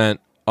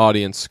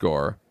 audience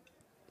score.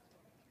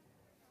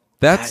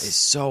 That is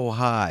so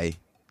high.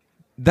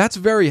 That's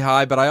very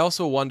high, but I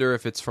also wonder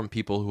if it's from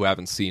people who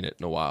haven't seen it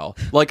in a while.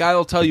 Like,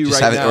 I'll tell you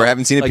right now. Or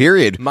haven't seen it, like,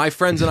 period. My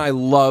friends and I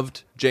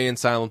loved Jay and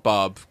Silent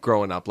Bob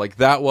growing up. Like,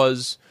 that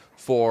was,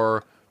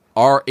 for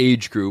our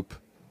age group,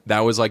 that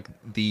was like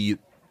the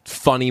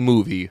funny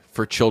movie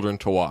for children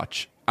to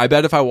watch. I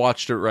bet if I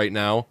watched it right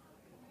now,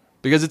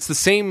 because it's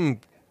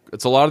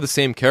a lot of the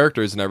same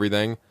characters and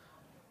everything,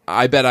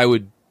 I bet I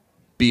would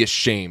be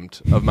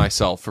ashamed of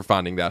myself for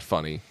finding that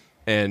funny.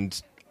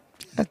 And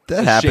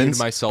that happens.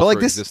 Myself but like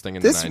for this, existing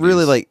in this the 90s.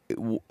 really like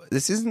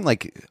this isn't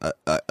like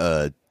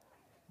a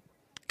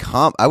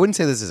I wouldn't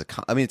say this is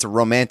I mean, it's a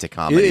romantic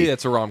comedy.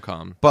 It's a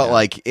rom-com, but yeah.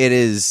 like it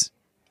is.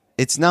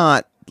 It's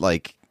not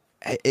like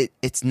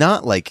it's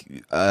not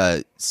like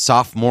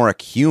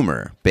sophomoric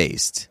humor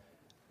based.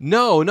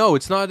 No,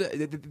 it's not.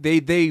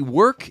 They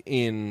work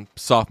in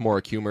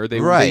sophomoric humor.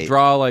 They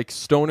draw like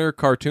stoner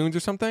cartoons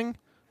or something.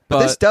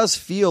 But this does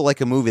feel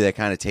like a movie that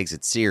kind of takes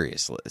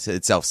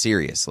itself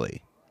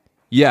seriously.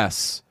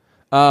 Yes.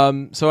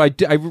 So I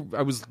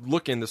was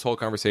looking this whole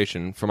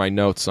conversation for my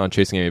notes on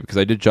Chasing Amy because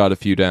I did jot a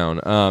few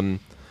down.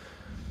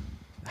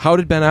 How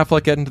did Ben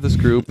Affleck get into this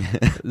group?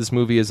 This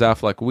movie is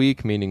Affleck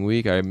weak, meaning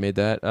weak. I made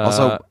that.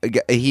 Also,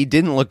 he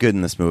didn't look good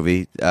in this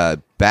movie.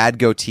 Bad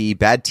goatee,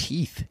 bad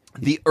teeth.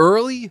 The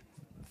early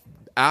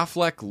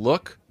Affleck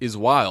look is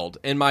wild,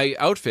 and my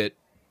outfit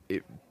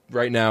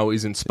right now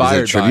is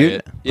inspired by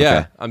it. Yeah,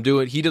 okay. I'm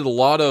doing. He did a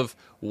lot of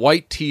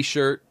white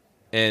T-shirt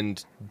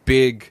and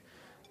big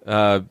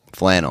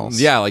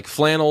flannels. Yeah, like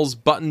flannels,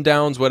 button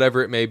downs,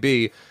 whatever it may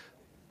be.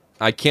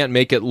 I can't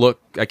make that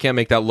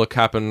look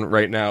happen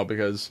right now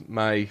because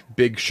my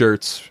big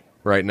shirts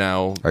right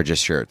now are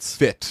just shirts.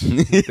 Fit.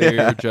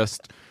 They're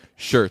just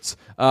shirts.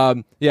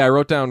 I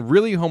wrote down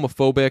really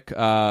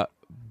homophobic,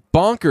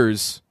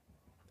 bonkers,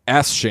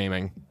 ass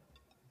shaming,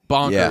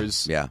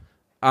 bonkers. Yeah.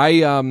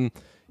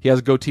 He has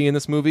a goatee in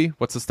this movie.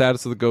 What's the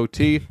status of the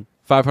goatee?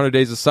 500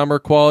 Days of Summer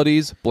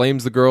qualities.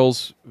 Blames the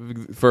girls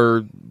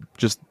for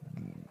just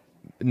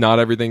not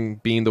everything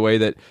being the way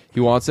that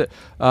he wants it.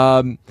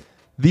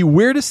 The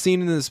weirdest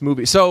scene in this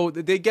movie. So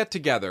they get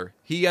together.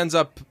 He ends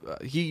up.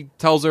 He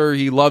tells her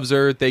he loves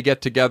her. They get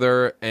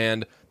together,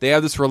 and they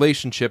have this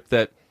relationship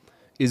that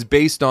is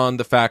based on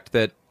the fact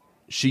that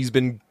she's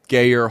been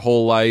gay her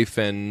whole life,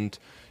 and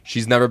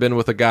she's never been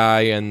with a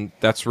guy, and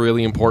that's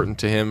really important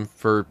to him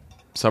for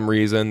some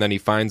reason. Then he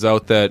finds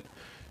out that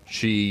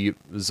she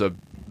was a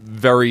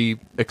very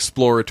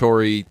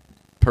exploratory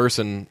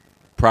person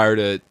prior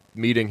to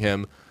meeting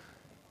him,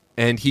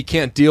 and he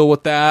can't deal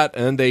with that,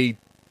 and they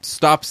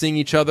stop seeing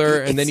each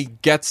other, and then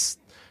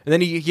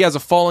he has a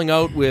falling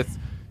out with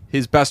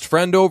his best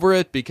friend over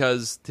it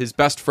because his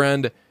best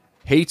friend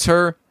hates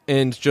her,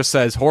 and just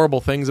says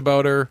horrible things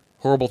about her,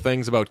 horrible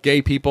things about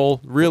gay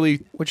people.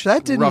 Really, Which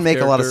that didn't rough make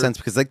a lot of character. sense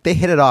because like they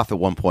hit it off at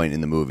one point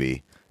in the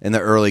movie in the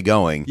early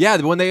going. Yeah,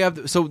 when they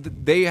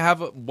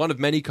have one of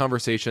many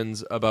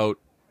conversations about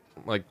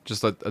like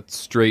just a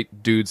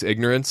straight dude's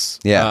ignorance.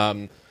 Yeah.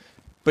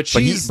 But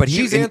he- she's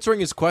and- answering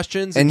his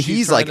questions, And she's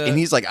he's trying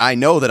like, I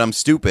know that I'm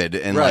stupid,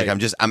 and Right.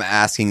 like I'm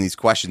asking these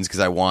questions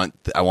because I want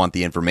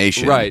the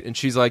information. right, and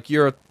she's like,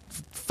 "You're a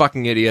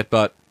fucking idiot,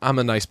 but I'm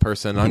a nice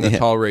person. I'm gonna Yeah.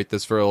 tolerate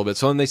this for a little bit."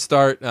 So then they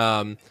start.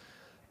 Then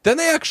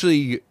they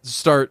actually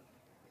start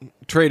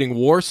trading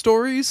war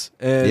stories,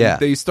 and Yeah.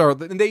 they start.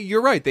 And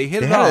you're right. They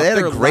hit it had off. they had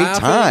a They're great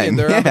laughing, time. And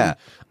they're Yeah. having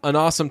an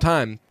awesome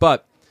time.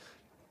 But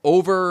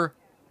over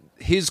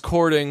his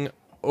courting,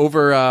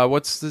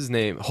 what's his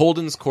name?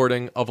 Holden's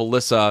courting of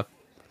Alyssa.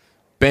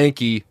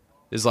 Banky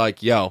is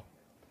like, "Yo,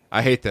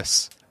 I hate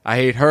this. I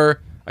hate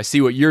her. I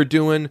see what you're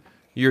doing.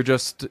 You're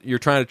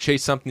trying to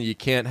chase something that you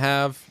can't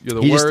have.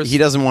 You're the worst." He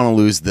doesn't want to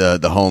lose the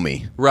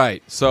homie.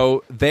 Right.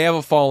 So they have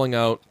a falling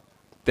out.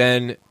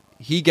 Then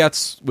he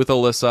gets with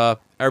Alyssa.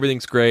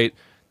 Everything's great.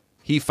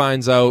 He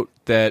finds out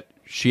that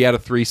she had a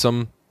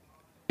threesome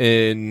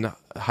in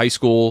high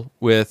school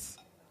with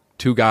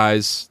two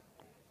guys.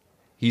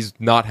 He's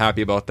not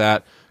happy about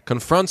that.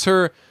 Confronts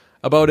her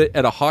about it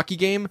at a hockey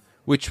game,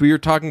 which we were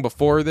talking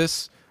before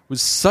this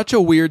was such a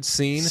weird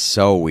scene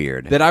So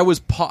weird. that I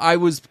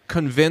was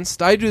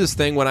convinced. I do this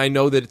thing when I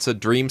know that it's a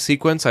dream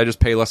sequence. I just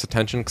pay less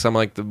attention because I'm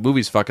like, the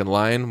movie's fucking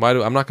lying.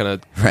 I'm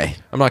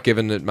not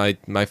giving it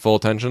my full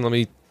attention. Let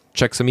me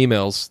check some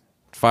emails,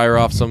 fire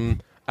off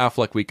some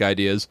Affleck Week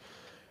ideas,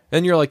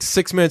 and you're like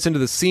 6 minutes into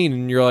the scene,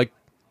 and you're like,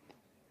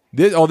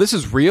 this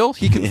is real.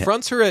 He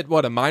confronts her at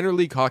a minor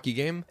league hockey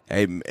game.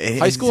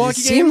 High school hockey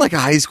It game? seemed like a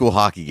high school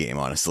hockey game,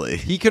 honestly.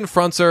 He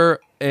confronts her,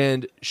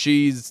 and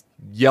she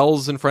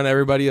yells in front of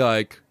everybody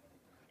like,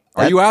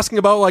 "Are you asking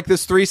about like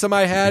this threesome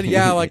I had?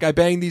 Yeah, like I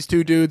banged these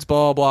two dudes,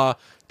 blah, blah."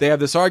 They have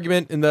this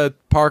argument in the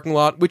parking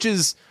lot, which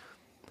is,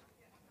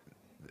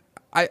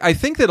 I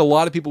think that a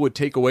lot of people would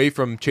take away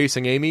from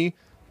Chasing Amy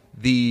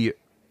the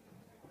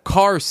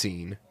car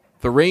scene,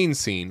 the rain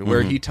scene,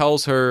 where he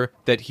tells her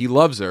that he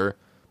loves her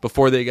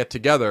before they get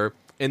together.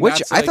 And Which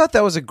that's I like- thought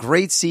that was a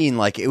great scene.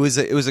 Like it was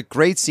a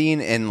great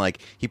scene, and like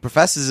he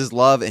professes his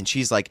love, and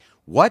she's like,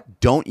 "What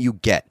don't you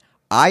get?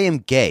 I am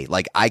gay.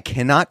 Like I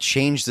cannot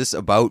change this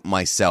about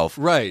myself."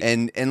 Right.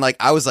 And like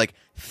I was like,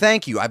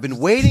 "Thank you. I've been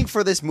waiting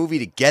for this movie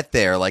to get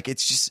there." Like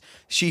it's just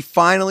she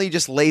finally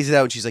just lays it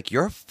out. And she's like,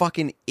 "You're a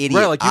fucking idiot.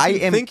 Right, like you I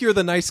can am." think you're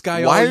the nice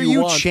guy. Why all are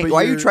you want, but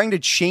why are you you're- trying to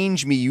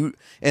change me? You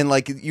and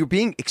like you're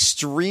being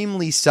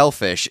extremely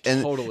selfish.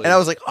 And Totally. and I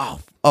was like, "Oh,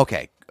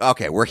 okay,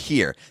 we're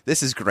here.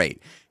 This is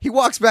great." He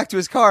walks back to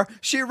his car.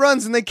 She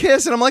runs and they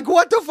kiss, and I'm like,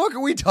 "What the fuck are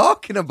we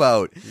talking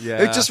about?"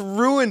 Yeah. It just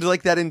ruined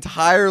like that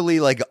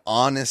entirely like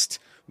honest,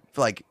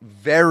 like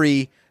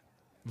very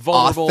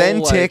vulnerable,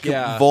 authentic, like,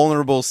 yeah.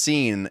 vulnerable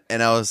scene.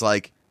 And I was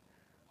like,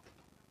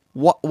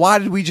 why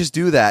did we just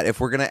do that if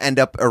we're gonna end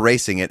up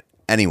erasing it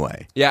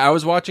anyway? Yeah, I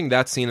was watching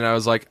that scene and I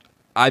was like,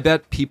 I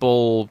bet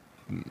people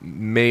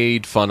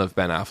made fun of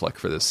Ben Affleck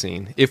for this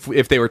scene if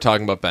they were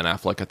talking about Ben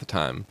Affleck at the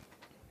time.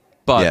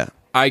 But Yeah.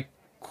 I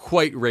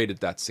quite rated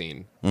that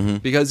scene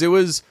because it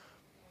was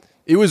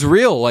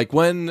real. Like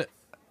when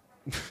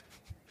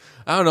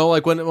I don't know,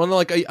 like when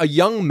like a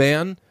young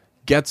man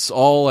gets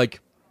all like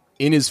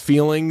in his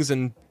feelings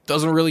and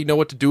doesn't really know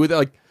what to do with it,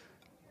 like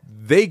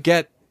they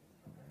get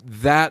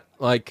that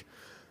like,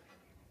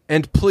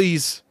 and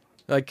please,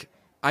 like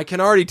I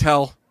can already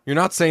tell you're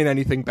not saying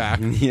anything back.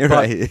 You're but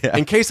right, yeah.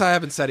 In case I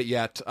haven't said it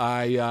yet,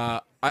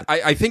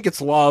 I think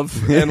it's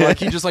love, and like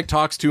he just like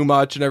talks too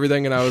much and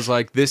everything, and I was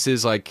like, this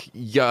is like,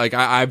 yeah, like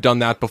I've done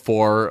that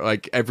before.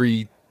 Like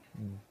every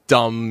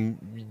dumb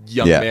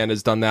young Yeah. man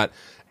has done that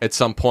at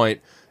some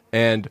point,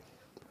 and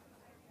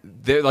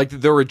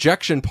the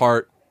rejection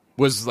part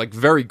was like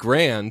very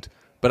grand,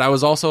 but I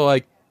was also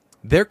like,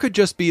 there could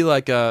just be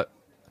like a,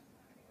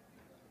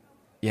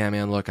 yeah,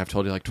 man, look, I've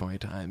told you like 20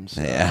 times.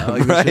 Yeah,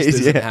 like, right, this just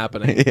isn't yeah.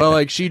 happening. Yeah. But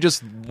like she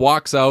just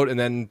walks out and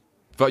then,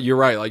 but you're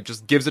right, like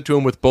just gives it to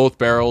him with both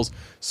barrels,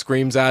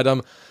 screams at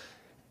him.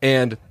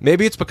 And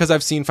maybe it's because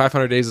I've seen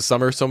 500 Days of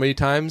Summer so many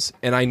times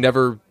and I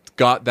never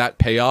got that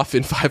payoff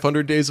in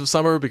 500 Days of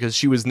Summer because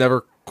she was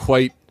never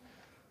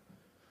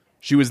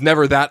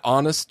that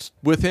honest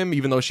with him,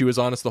 even though she was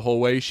honest the whole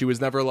way. She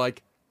was never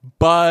like,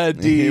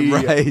 buddy,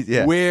 Right,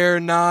 yeah. we're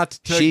not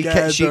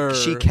together.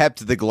 She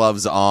kept the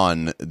gloves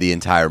on the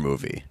entire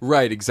movie.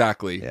 Right,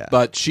 exactly. Yeah.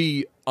 But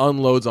she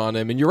unloads on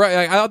him, and you're right.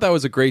 I thought that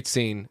was a great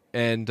scene,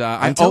 and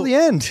Until the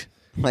end.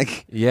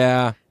 Like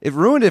yeah, it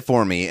ruined it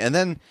for me. And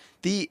then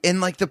the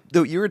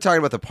you were talking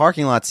about the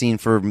parking lot scene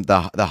for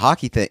the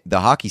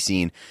hockey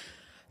scene.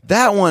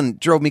 That one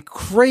drove me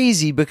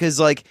crazy because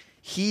like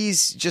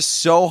he's just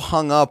so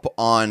hung up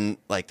on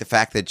like the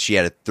fact that she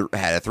had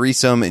a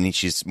threesome and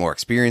she's more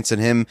experienced than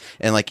him,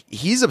 and like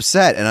he's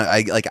upset. And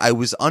I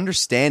was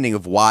understanding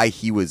of why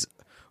he was,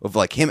 of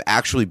like him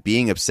actually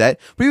being upset,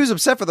 but he was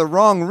upset for the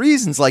wrong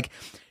reasons. Like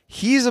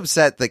he's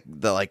upset that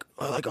the like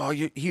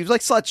he was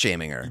like slut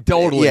shaming her.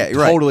 Totally, yeah,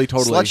 right. totally.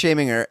 Slut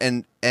shaming her,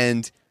 and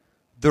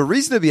the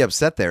reason to be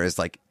upset there is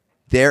like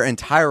their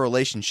entire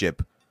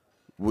relationship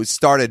was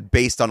started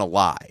based on a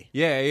lie.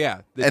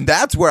 Yeah. And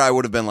that's where I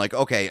would have been like,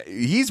 okay,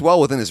 he's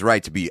well within his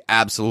right to be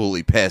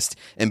absolutely pissed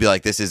and be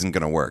like, this isn't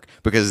going to work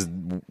because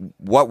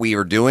what we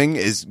are doing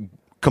is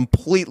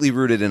completely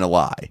rooted in a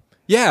lie.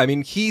 Yeah, I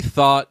mean, he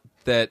thought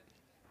that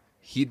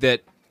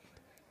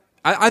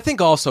I think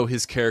also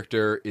his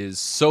character is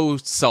so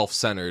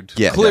self-centered,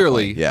 Yeah,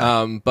 clearly.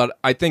 definitely, yeah. But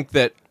I think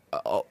that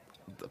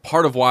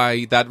part of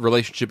why that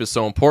relationship is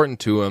so important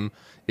to him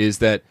is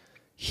that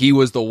he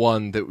was the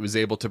one that was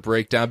able to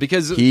break down,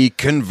 because He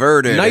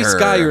converted nice her.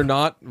 guy or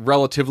not,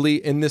 relatively,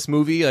 in this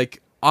movie,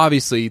 like,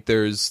 obviously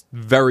there's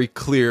very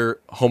clear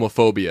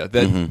homophobia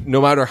that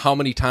no matter how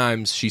many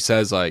times she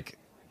says, like,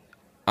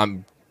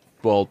 I'm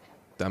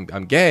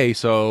gay,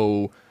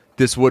 so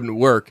this wouldn't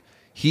work,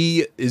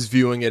 he is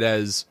viewing it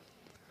as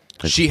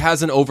she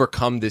hasn't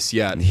overcome this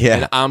yet, Yeah.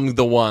 and I'm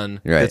the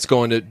one Right. that's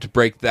going to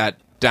break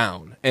that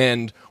down.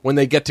 And when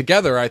they get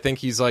together, I think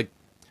he's like,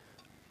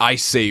 I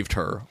saved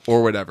her,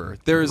 or whatever.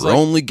 There's You're like,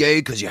 only gay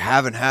because you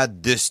haven't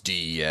had this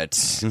D yet.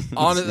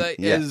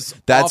 as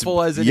That's-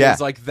 awful as it is, yeah.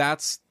 like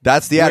that's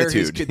That's the where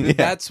attitude. his, Yeah.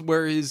 that's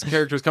where his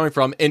character is coming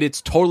from, and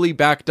it's totally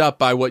backed up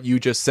by what you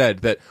just said,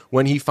 that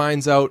when he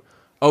finds out,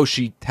 oh,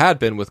 she had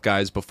been with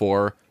guys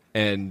before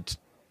and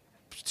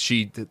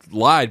she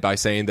lied by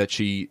saying that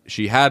she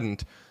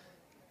hadn't,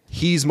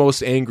 he's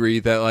most angry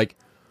that, like,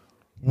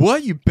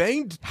 what, you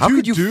banged How two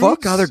could you dudes?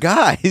 fuck other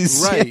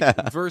guys? right?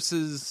 Yeah.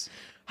 Versus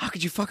How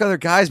could you fuck other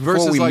guys before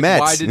versus we like, met?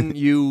 why didn't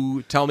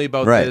you tell me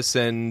about Right. this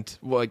and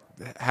like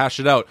hash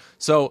it out?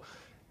 So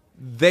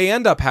they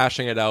end up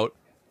hashing it out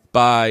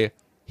by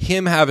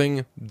him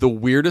having the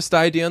weirdest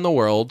idea in the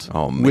world,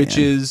 Oh, man. which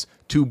is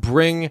to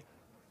bring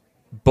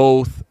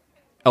both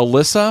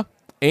Alyssa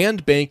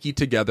and Banky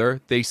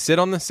together. They sit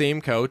on the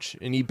same couch,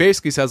 and he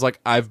basically says, like,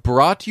 I've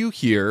brought you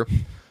here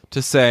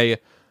to say,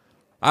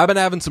 I've been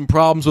having some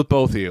problems with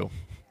both of you.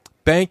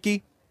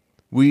 Banky,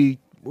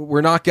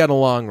 we're not getting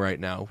along right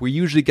now. We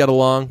usually get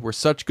along. We're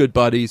such good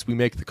buddies. We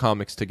make the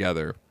comics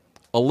together.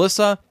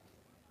 Alyssa,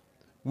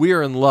 we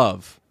are in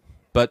love.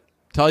 But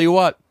tell you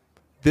what,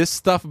 this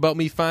stuff about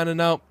me finding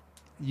out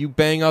you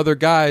bang other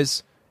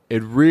guys,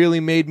 it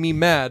really made me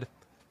mad.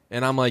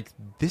 And I'm like,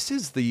 this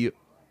is the...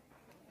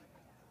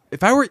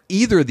 If I were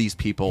either of these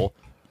people,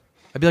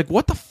 I'd be like,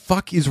 what the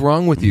fuck is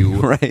wrong with you?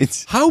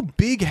 Right. How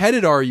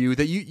big-headed are you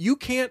that you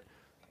can't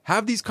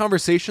have these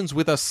conversations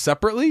with us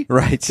separately?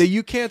 Right. That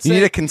you can't say... You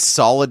need to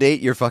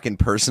consolidate your fucking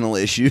personal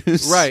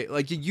issues. Right.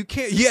 Like, you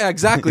can't... Yeah,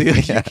 exactly.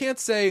 Like, Yeah. you can't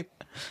say,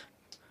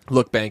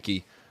 look,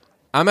 Banky,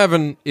 I'm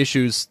having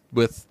issues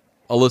with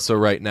Alyssa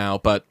right now,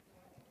 but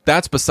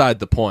that's beside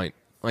the point.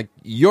 Like,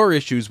 your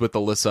issues with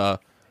Alyssa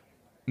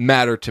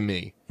matter to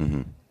me.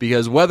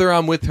 Because whether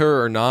I'm with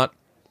her or not,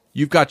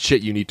 you've got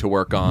shit you need to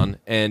work on.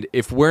 And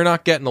if we're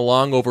not getting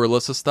along over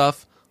Alyssa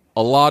stuff,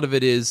 a lot of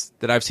it is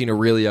that I've seen a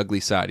really ugly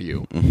side of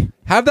you.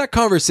 Have that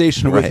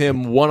conversation with Right.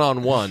 him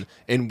one-on-one,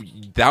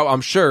 and that, I'm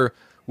sure,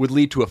 would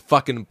lead to a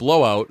fucking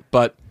blowout,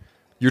 but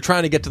you're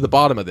trying to get to the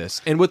bottom of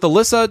this. And with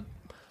Alyssa,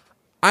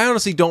 I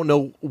honestly don't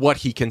know what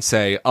he can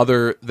say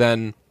other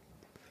than,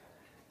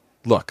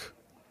 look,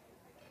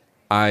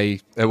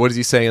 what does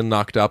he say in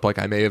Knocked Up? Like,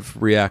 I may have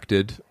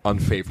reacted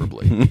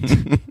unfavorably.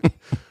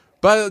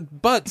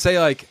 But say,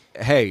 like,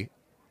 hey,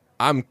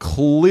 I'm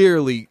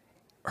clearly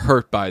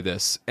hurt by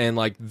this, and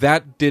like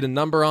that did a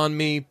number on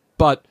me,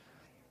 but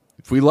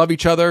if we love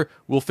each other,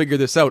 we'll figure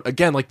this out.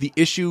 Again, like, the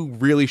issue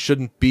really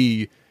shouldn't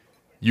be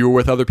you were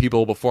with other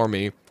people before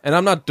me. And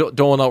I'm not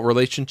doling out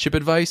relationship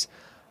advice.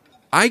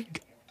 I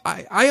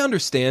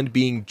understand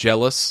being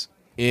jealous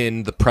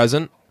in the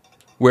present,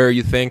 where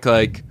you think,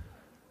 like,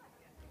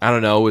 I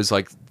don't know, is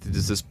like,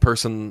 does this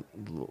person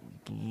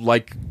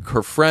like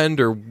her friend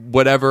or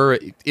whatever,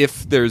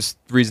 if there's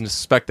reason to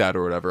suspect that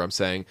or whatever I'm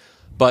saying.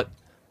 But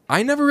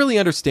I never really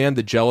understand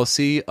the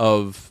jealousy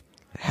of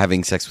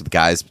Having sex with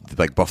guys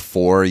like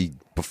before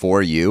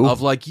you.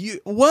 of like, you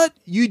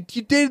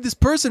dated this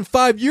person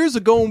 5 years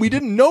ago and we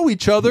didn't know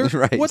each other.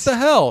 Right. What the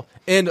hell?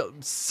 And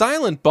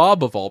Silent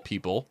Bob, of all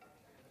people,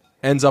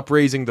 ends up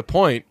raising the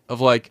point of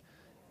like,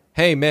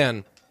 hey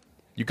man,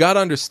 you got to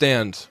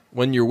understand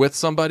when you're with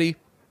somebody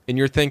and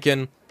you're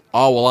thinking,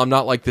 oh, well, I'm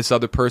not like this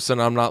other person,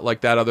 I'm not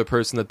like that other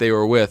person that they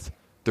were with.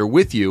 They're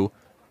with you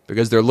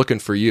because they're looking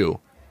for you.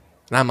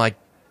 And I'm like,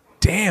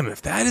 damn,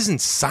 if that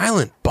isn't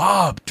Silent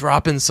Bob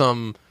dropping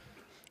some...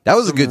 That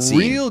was a good scene.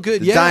 real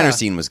good- The yeah. diner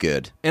scene was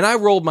good. And I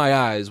rolled my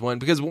eyes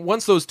because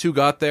once those two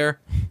got there,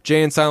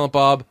 Jay and Silent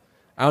Bob,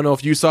 I don't know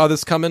if you saw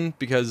this coming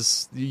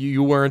because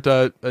you weren't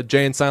a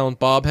Jay and Silent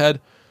Bob head,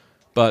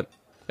 but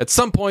at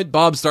some point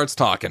Bob starts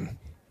talking.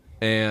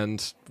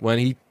 And when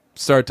he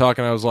started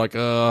talking, I was like,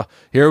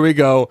 here we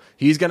go.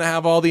 He's going to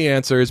have all the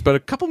answers. But a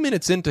couple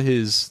minutes into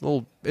his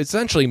little,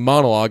 essentially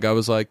monologue, I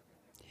was like,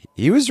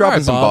 He was dropping All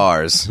right, some Bob.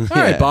 bars. all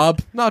right,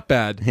 Bob, not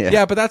bad. Yeah.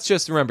 Yeah, but that's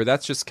just, remember,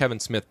 that's just Kevin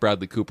Smith,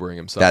 Bradley Coopering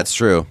himself. That's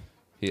true.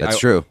 That's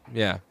true.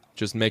 Yeah.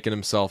 just making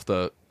himself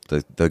the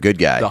The good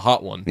guy. the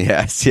hot one.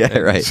 Yes, yeah,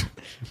 right.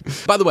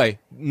 By the way,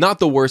 not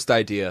the worst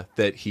idea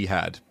that he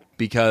had,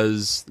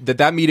 because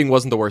that meeting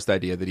wasn't the worst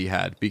idea that he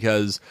had,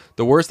 because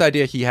the worst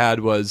idea he had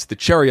was the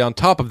cherry on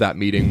top of that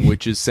meeting,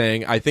 which is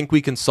saying, I think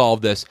we can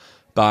solve this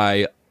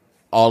by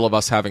all of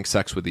us having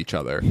sex with each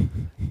other.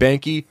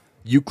 Banky,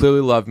 you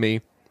clearly love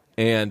me,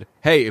 and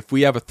hey, if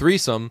we have a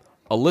threesome,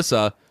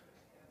 Alyssa,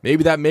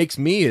 maybe that makes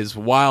me as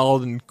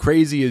wild and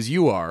crazy as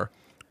you are.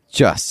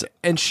 Just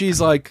And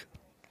she's like,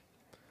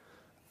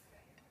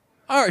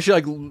 all right, she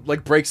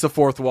like breaks the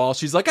fourth wall.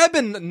 She's like, I've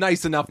been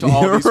nice enough to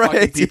all these fucking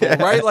Right, people,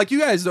 yeah. right? Like, you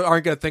guys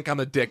aren't going to think I'm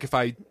a dick if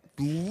I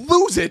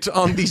lose it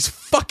on these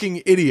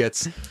fucking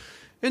idiots.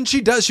 And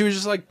she does. She was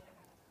just like,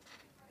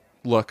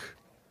 look,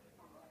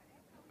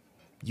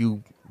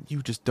 you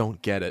just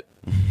don't get it.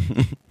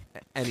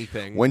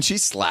 Anything. when she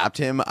slapped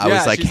him, I Yeah,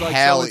 was like, she's like,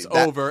 hell, so it's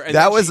that, over. And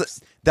that then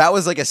was that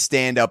was like a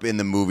stand up in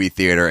the movie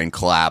theater and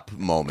clap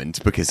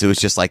moment, because it was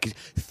just like,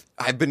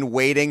 I've been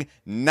waiting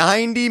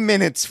 90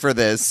 minutes for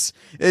this.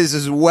 This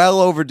is well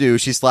overdue.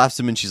 She slaps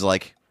him and she's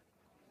like,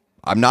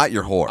 I'm not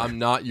your whore. I'm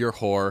not your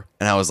whore.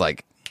 And I was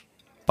like,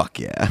 fuck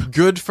yeah.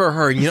 Good for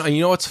her. You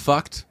know what's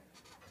fucked?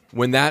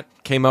 When that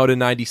came out in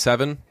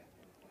 97,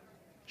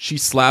 she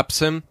slaps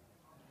him.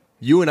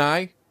 You and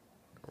I,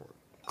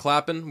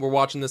 clapping. We're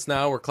watching this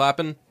now. We're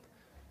clapping.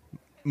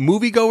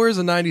 Moviegoers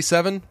in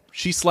 97,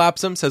 she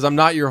slaps him, says, I'm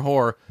not your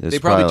whore. It's They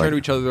probably probably turn to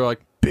like, each other. They're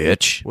like,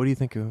 bitch. what do you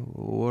think?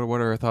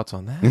 What are our thoughts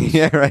on that?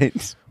 Yeah,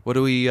 right. What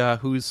do we,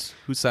 whose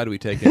side do we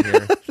take in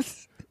here?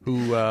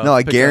 Who? No,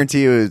 I picked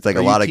guarantee you, it's like Are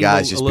a you lot of team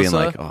guys just being Alyssa?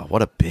 like, oh,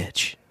 what a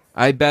bitch.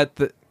 I bet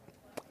that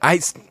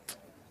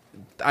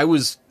I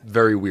was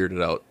very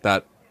weirded out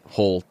that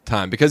whole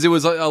time, because it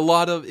was a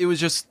lot of, it was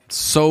just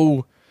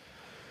so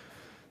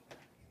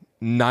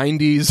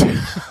 90s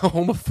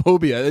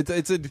homophobia.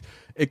 It's an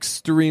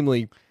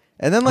extremely,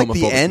 And then like the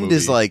homophobic end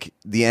is movie. like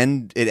the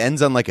end. It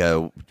ends on like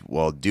a,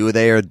 well, do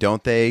they or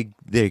don't they?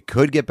 They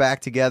could get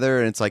back together,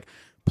 and it's like,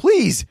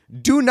 please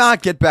do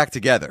not get back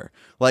together.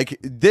 Like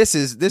this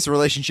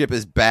relationship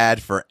is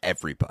bad for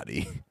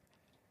everybody.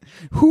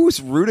 Who's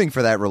rooting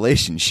for that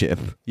relationship?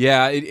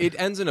 yeah, it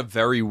ends in a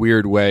very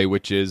weird way,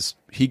 which is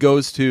he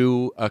goes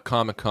to a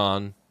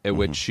Comic-Con at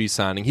which she's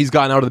signing. He's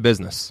gotten out of the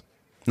business.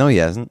 No, he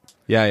hasn't.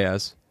 Yeah, he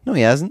has. No,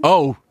 he hasn't.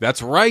 Oh,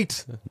 that's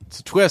right. It's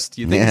a twist.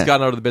 You think Yeah. he's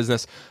gotten out of the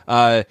business.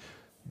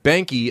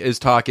 Banky is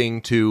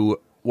talking to,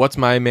 what's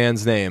my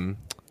man's name?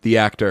 The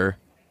actor.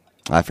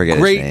 I forget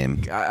Great. his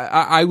name.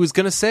 I was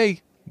going to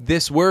say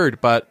this word,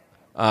 but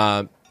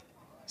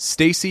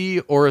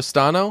Stacey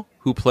Oristano,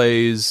 who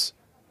plays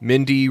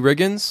Mindy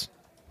Riggins.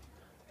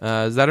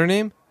 Is that her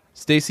name?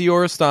 Stacey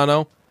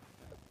Oristano.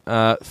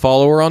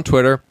 Follow her on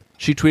Twitter.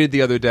 She tweeted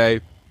the other day,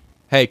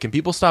 hey, can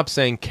people stop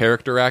saying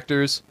character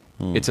actors?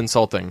 It's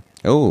insulting.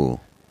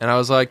 Oh, And I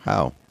was like,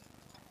 how?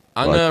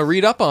 I'm What? going to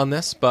read up on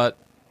this, but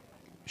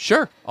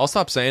sure, I'll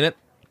stop saying it.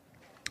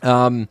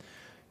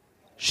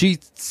 She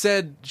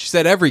said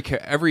every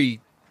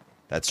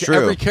That's true.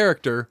 every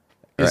character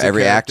or is a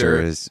every character,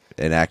 actor is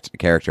an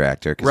character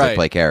actor because they Right.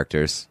 play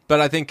characters.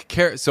 but I think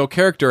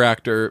character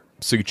actor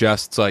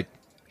suggests like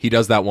he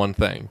does that one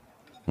thing,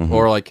 Mm-hmm.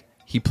 or like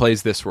he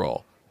plays this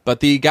role. But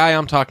the guy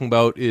I'm talking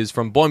about is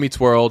from Boy Meets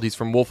World. He's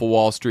from Wolf of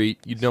Wall Street.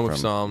 You'd know him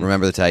some.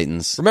 Remember the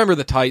Titans? Remember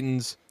the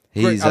Titans.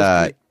 He's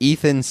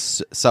Ethan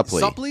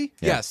Suplee. Suplee?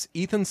 Yeah. Yes,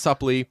 Ethan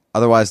Suplee.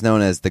 Otherwise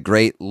known as the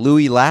great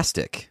Louis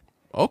Lastic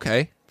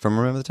Okay. from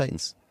Remember the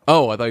Titans.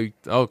 Oh, I thought you...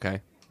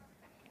 Okay.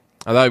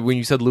 I thought when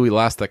you said Louis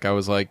Lastic, I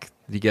was like,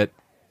 did he get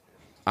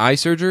eye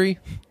surgery?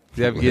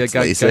 Did he It's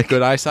got LASIK.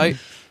 good eyesight?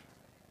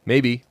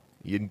 Maybe.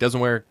 He doesn't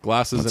wear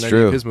glasses That's in true.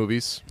 any of his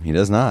movies. He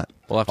does not.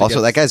 We'll have to Also,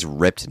 get- that guy's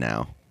ripped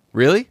now.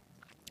 Really?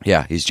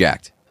 Yeah, he's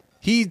jacked.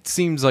 He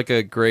seems like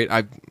a great...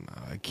 I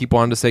keep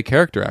wanting to say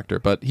character actor,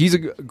 but he's a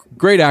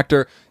great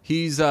actor.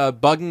 He's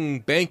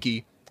bugging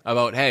Banky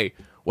about, hey,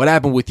 what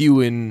happened with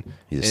you in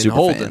He's a in super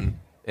Holden? fan.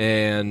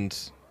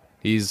 And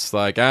he's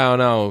like, I don't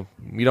know.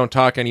 We don't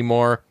talk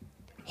anymore.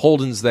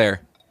 Holden's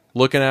there,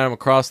 looking at him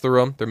across the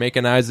room. They're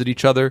making eyes at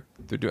each other.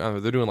 They're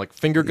doing like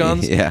finger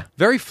guns. Yeah.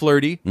 Very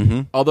flirty.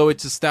 Mm-hmm. Although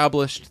it's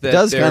established that It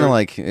does they're- kind of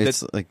like that-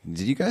 it's like.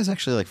 Did you guys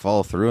actually like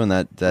follow through on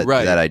that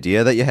Right. that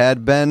idea that you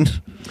had, Ben?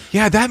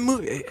 Yeah, that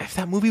movie. If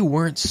that movie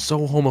weren't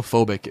so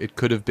homophobic, it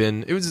could have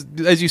been. It was,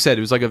 as you said,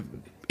 it was like a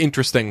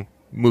interesting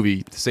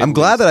movie. To say I'm the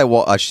glad least. that I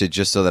watched it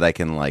just so that I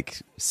can like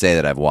say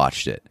that I've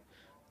watched it.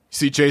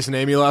 See Chase and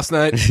Amy last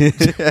night. See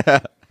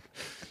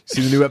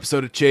the new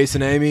episode of Chase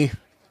and Amy.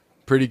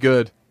 Pretty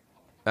good.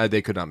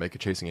 They could not make a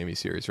Chasing Amy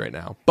series right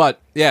now.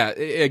 But yeah,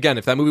 again,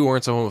 if that movie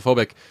weren't so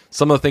homophobic,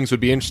 some of the things would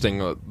be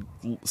interesting,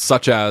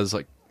 such as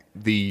like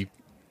the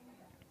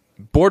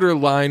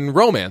borderline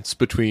romance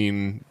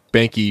between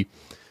Banky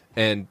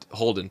and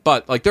Holden.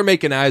 But like they're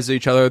making eyes at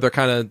each other. They're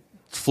kind of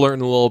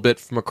flirting a little bit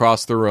from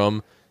across the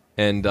room,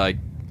 and like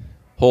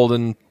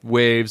Holden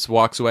waves,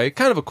 walks away.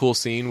 Kind of a cool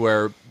scene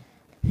where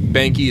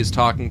Banky is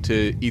talking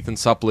to Ethan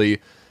Suplee,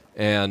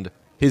 and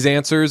his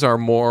answers are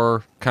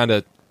more kind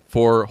of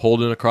for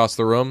Holden across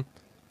the room.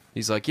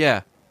 He's like,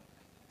 yeah,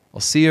 I'll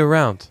see you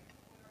around.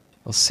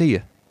 I'll see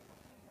you.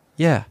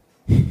 Yeah.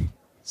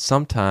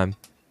 Sometime.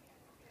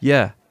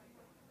 Yeah.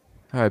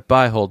 All right,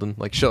 bye, Holden.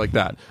 Like shit like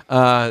that.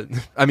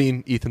 I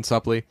mean, Ethan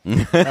Suplee.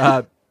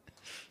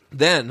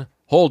 Then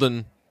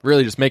Holden,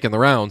 really just making the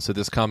rounds at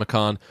this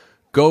Comic-Con,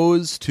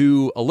 goes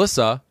to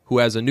Alyssa, who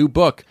has a new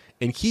book,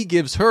 and he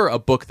gives her a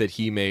book that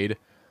he made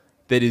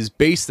that is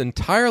based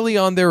entirely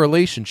on their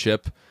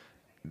relationship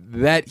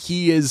that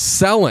he is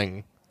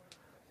selling.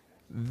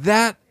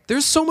 That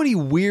there's so many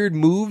weird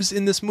moves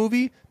in this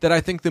movie that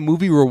I think the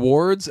movie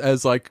rewards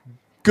as like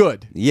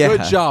good. Yeah.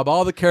 Good job.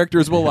 All the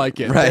characters will like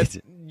it. Right.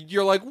 That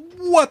you're like,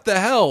 what the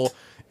hell?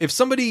 If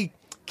somebody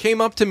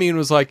came up to me and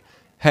was like,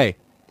 hey,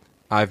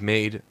 I've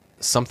made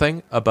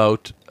something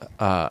about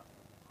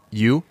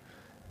you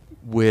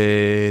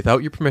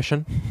without your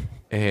permission,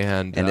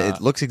 and it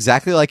looks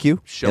exactly like you. It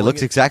showing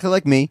looks it- exactly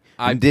like me.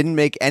 I I- didn't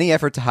make any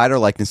effort to hide our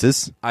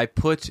likenesses. I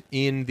put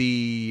on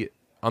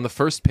the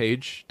first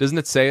page, doesn't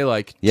it say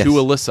like Yes. to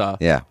Alyssa?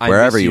 Yeah, I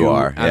wherever miss you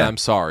are, and yeah. I'm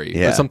sorry,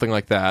 Yeah. or something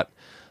like that.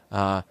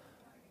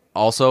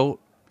 Also,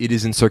 it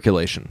is in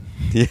circulation.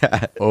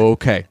 Yeah.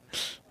 Okay,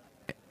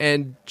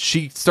 and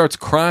she starts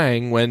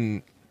crying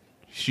when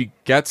she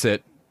gets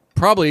it.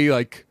 Probably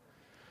like,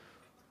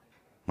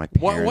 My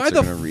why parents are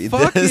the gonna read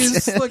fuck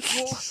this. is like,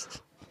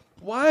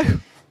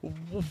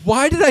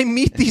 why did I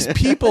meet these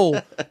people,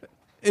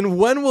 and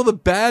when will the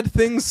bad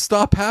things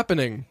stop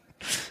happening?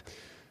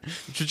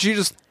 She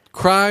just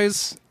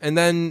cries, and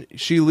then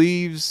she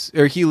leaves,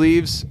 or he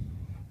leaves.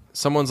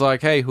 Someone's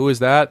like, hey, who is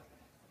that?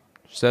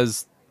 She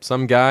says,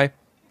 some guy.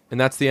 And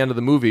that's the end of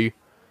the movie.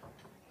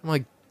 I'm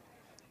like,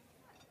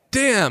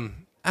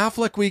 damn,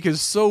 Affleck Week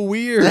is so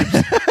weird.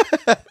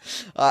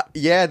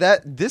 Yeah,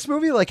 this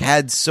movie like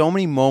had so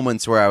many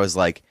moments where I was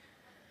like,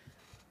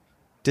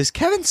 does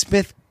Kevin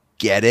Smith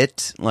get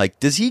it? Like,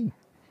 are they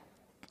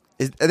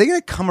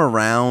gonna come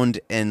around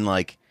and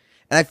like?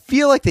 And I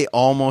feel like they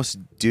almost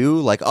do.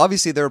 Like,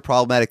 obviously there are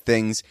problematic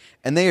things,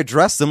 and they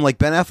address them. Like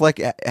Ben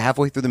Affleck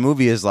halfway through the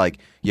movie is like,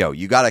 "Yo,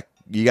 you gotta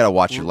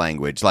watch your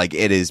language. Like,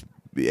 it's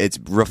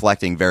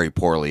reflecting very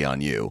poorly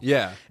on you."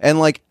 Yeah. And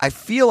like, I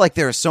feel like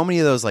there are so many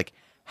of those like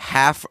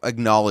half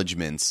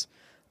acknowledgments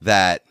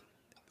that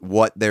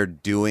what they're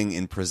doing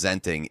in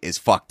presenting is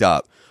fucked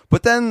up.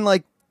 But then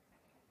like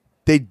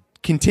they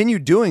continue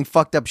doing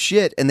fucked up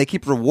shit, and they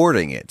keep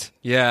rewarding it.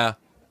 Yeah.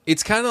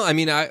 It's kind of, I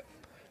mean,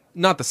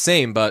 not the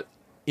same, but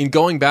in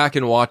going back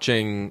and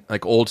watching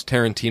like old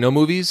Tarantino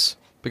movies,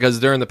 because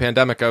during the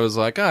pandemic I was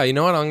like, you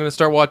know what, I'm going to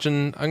start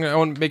watching, I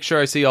want to make sure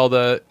I see all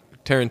the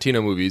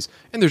Tarantino movies,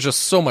 and there's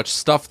just so much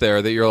stuff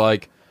there that you're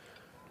like,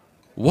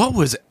 what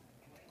was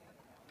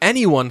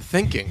anyone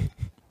thinking?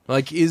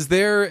 Like, is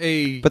there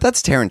a... But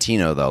that's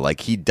Tarantino though.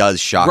 Like, he does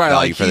shock Right,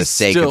 value like, for the he's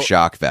sake still- of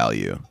shock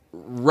value.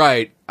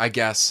 Right, I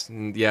guess.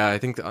 Yeah, I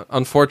think,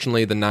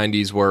 unfortunately, the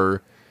 90s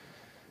were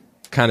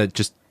kind of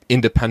just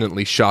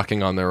independently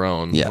shocking on their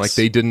own. Yes. Like,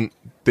 they didn't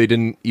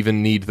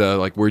even need the,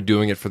 like, we're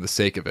doing it for the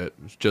sake of it.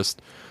 It's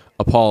just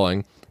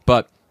appalling.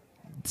 But,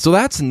 so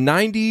that's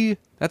 97.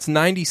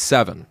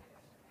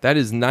 That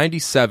is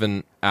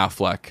 97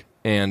 Affleck.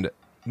 And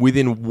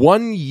within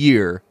 1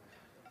 year,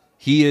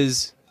 he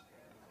is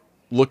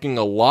looking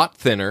a lot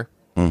thinner.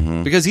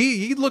 Mm-hmm. Because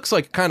he looks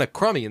like kind of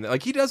crummy. And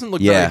like, he doesn't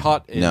look very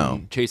hot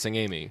in Chasing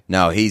Amy.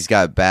 No, he's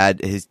got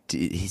bad. His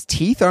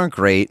teeth aren't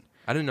great.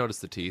 I didn't notice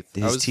the teeth.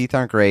 His teeth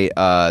aren't great.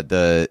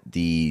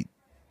 The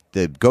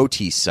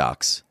goatee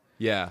sucks.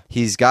 Yeah.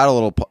 He's got a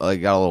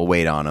little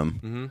weight on him,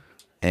 Mm-hmm.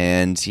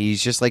 and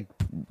he's just like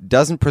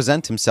doesn't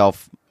present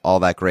himself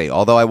all that great.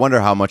 Although I wonder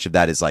how much of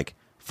that is like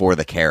for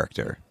the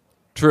character.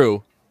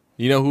 True.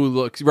 You know who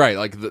looks... Right,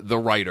 like the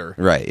writer.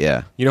 Right?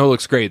 Yeah. You know who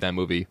looks great in that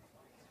movie?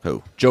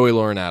 Who Joey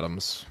Lauren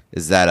Adams.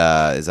 is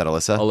that? Is that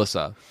Alyssa?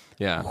 Alyssa.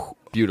 Yeah.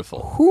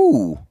 Beautiful.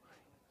 Who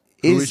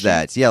is is she?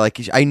 that? Yeah, like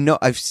I know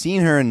I've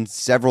seen her in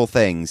several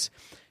things.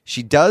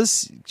 She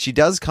does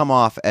come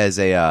off as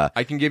a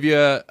I can give you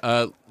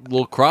a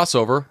little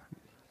crossover.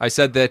 I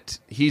said that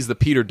he's the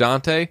Peter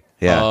Dante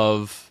Yeah.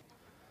 of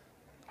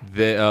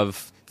the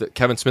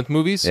Kevin Smith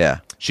movies. Yeah.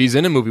 She's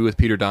in a movie with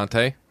Peter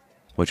Dante.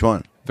 which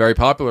one? Very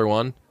popular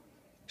one.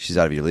 She's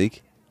out of your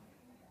league.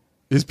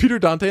 Is Peter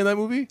Dante in that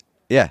movie?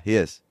 Yeah, he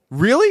is.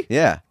 Really?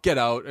 Yeah. Get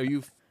out. Are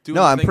you doing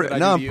No, the I'm thing that I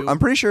do to you I'm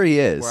pretty sure he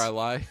is. where I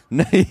lie?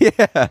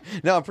 Yeah.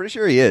 No, I'm pretty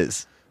sure he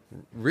is.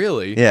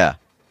 Really? Yeah.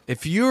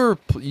 If you're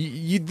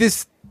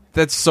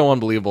that's so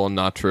unbelievable and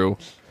not true.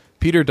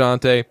 Peter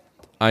Dante,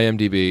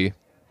 IMDb.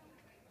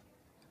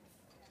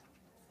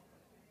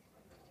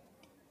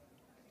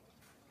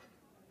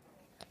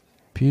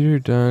 Peter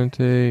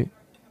Dante.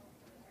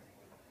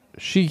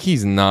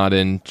 He's not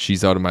in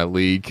She's Out of My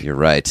League. You're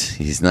right.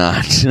 He's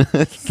not.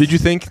 Did you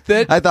think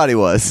that I thought he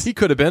was. he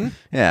could have been?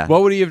 Yeah.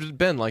 What would he have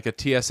been? Like a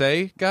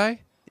TSA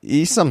guy?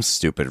 He's some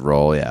stupid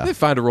role, yeah. They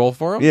find a role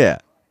for him. Yeah.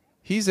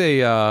 He's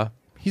a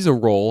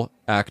role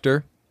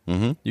actor.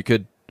 Mhm. You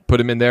could put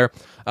him in there.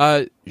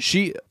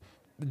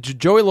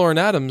 Joey Lauren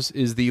Adams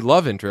is the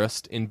love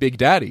interest in Big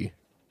Daddy.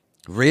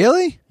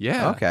 Really?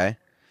 Yeah. Okay.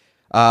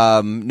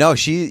 No,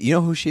 you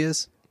know who she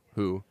is?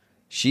 Who?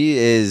 She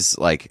is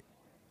like,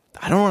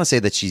 I don't want to say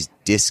that she's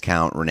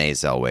discount Renee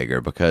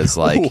Zellweger because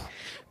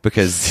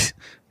because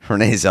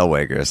Renee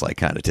Zellweger is like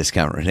kind of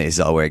discount Renee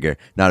Zellweger.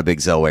 Not a big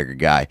Zellweger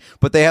guy,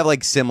 but they have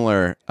like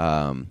similar.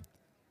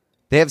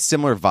 They have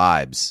similar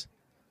vibes.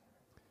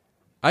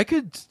 I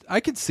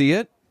could see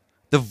it.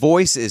 The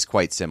voice is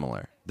quite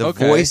similar. The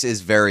Okay. voice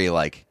is very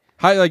like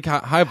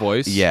High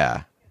voice.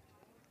 yeah.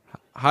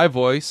 High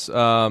voice.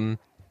 Her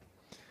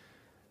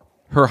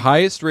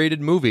highest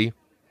rated movie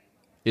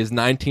is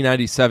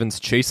 1997's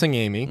Chasing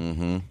Amy.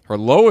 Mm-hmm. Her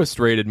lowest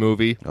rated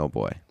movie, Oh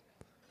boy.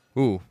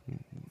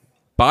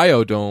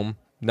 Biodome,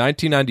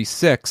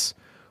 1996,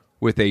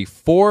 with a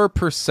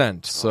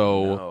 4%.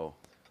 So No.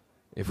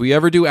 if we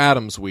ever do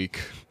Adams Week,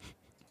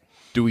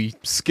 do we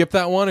skip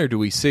that one or do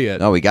we see it?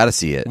 No, we got to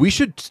see it. We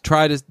should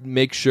try to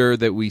make sure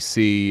that we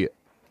see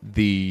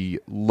the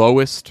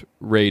lowest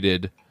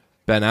rated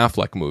Ben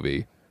Affleck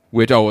movie.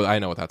 Which I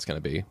know what that's going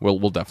to be.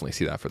 We'll definitely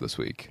see that for this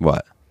week.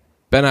 What?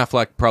 Ben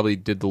Affleck probably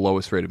did the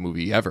lowest rated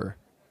movie ever.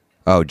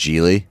 Oh,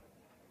 Geely.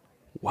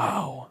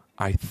 Wow.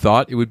 I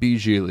thought it would be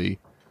Gigli.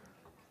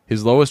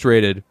 His lowest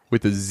rated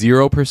with a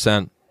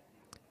 0%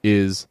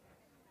 is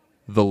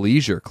The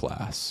Leisure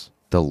Class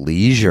The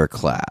Leisure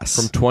Class.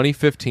 from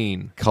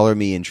 2015. Color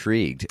me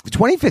intrigued.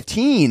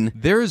 2015.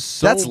 There's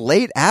so That's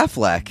late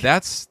Affleck.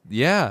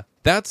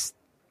 That's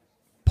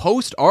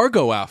post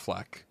Argo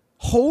Affleck.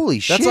 Holy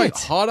shit. That's like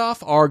hot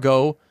off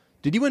Argo.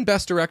 Did he win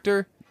Best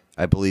Director?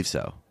 I believe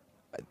so.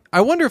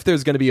 I wonder if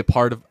there's going to be a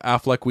part of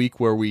Affleck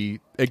Week where we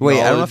acknowledge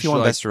Wait, I don't know if he won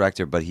like, Best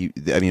Director, but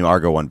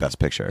Argo won Best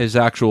Picture. his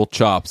actual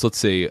chops. Let's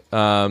see.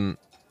 Ben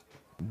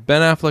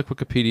Affleck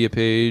Wikipedia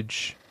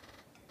page.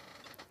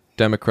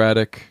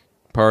 Democratic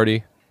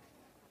Party.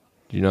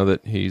 Do you know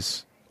that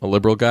he's a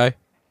liberal guy?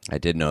 I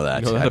did know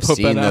that. You know that about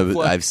Ben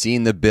Affleck? I've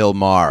seen the Bill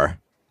Maher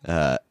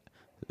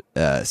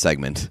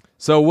segment.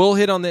 So we'll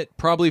hit on it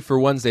probably for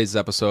Wednesday's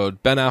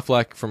episode. Ben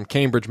Affleck from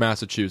Cambridge,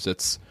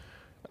 Massachusetts.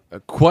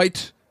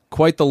 Quite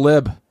the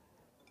lib.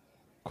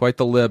 Quite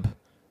the lib.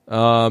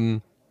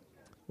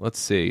 Let's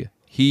see.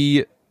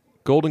 He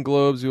Golden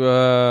Globes.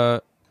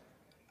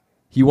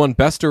 He won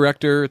Best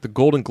Director at the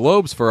Golden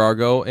Globes for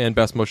Argo and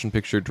Best Motion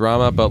Picture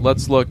Drama. But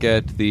let's look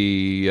at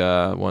the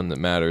one that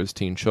matters,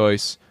 Teen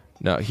Choice.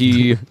 No,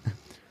 he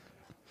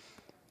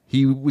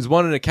was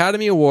won an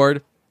Academy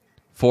Award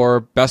for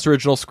Best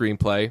Original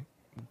Screenplay,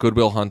 Good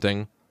Will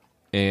Hunting,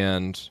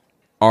 and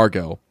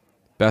Argo,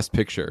 Best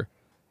Picture.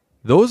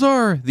 Those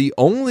are the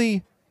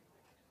only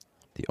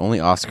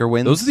Oscar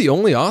wins? Those are the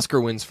only Oscar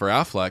wins for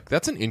Affleck.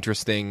 That's an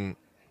interesting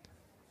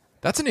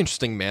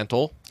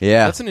mantle.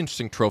 Yeah. That's an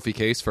interesting trophy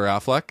case for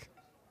Affleck.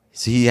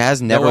 So he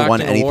has never won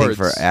acting anything awards.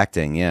 for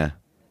acting, yeah.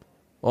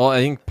 Well, I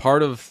think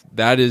part of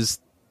that is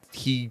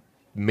he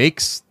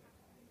makes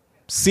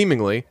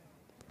seemingly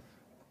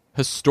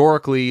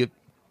historically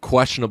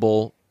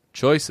questionable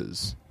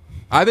choices.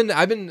 I've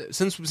been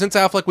since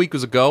Affleck Week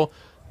was a go,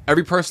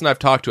 every person I've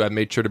talked to, I've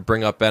made sure to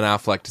bring up Ben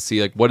Affleck to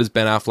see, like, what does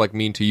Ben Affleck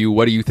mean to you?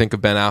 What do you think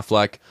of Ben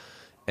Affleck?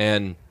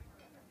 And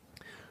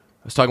I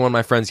was talking to one of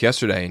my friends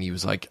yesterday, and he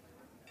was like,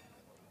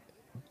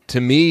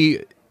 to me,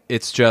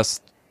 it's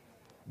just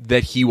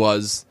that he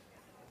was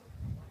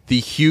the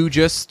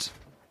hugest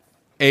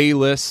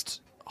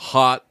A-list,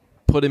 hot,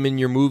 put him in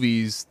your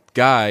movies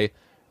guy,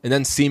 and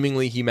then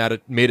seemingly he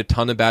made a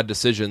ton of bad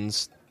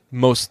decisions,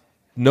 most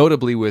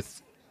notably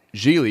with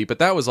Gigli, but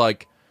that was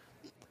like,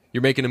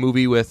 you're making a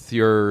movie with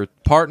your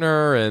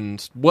partner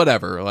and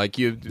whatever. Like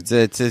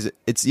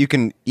It's you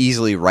can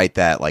easily write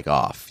that like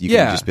off. You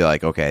Yeah. can just be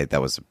like, okay, that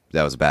was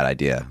a bad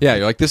idea. yeah,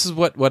 you're like, this is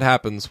what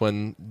happens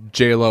when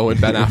J-Lo and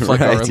Ben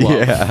Affleck are in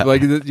love. yeah.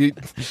 Like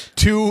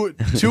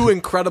two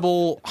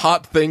incredible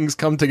hot things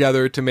come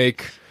together to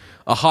make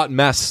a hot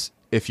mess,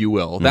 if you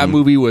will. That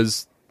movie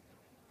was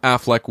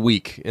Affleck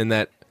Week in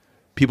that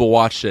people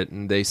watched it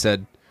and they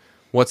said,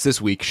 what's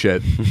this week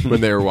shit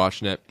when they were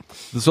watching it.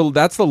 So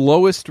that's the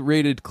lowest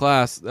rated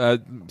class,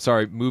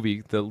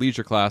 movie, the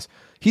Leisure Class.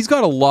 He's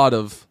got a lot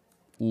of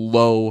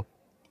low.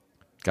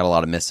 Got a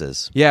lot of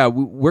misses. Yeah,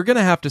 we're going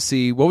to have to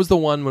see. What was the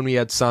one when we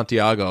had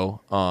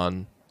Santiago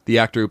on, the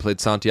actor who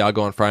played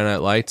Santiago on Friday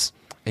Night Lights?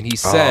 And he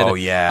said, Oh,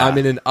 yeah. I'm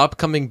in an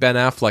upcoming Ben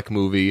Affleck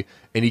movie.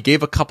 And he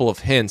gave a couple of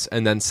hints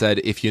and then said,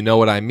 if you know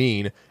what I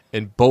mean.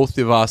 And both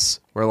of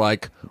us were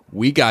like,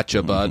 we got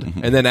you, bud.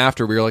 And then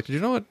after, we were like, did you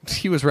know what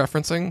he was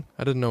referencing?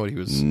 I didn't know what he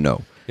was.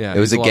 No. Yeah, it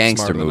was he's a a lot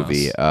gangster smarter than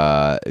movie.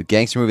 A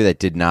gangster movie that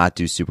did not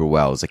do super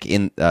well. It was like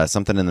in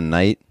Something in the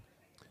Night.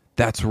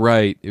 That's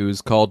right. It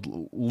was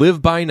called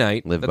Live by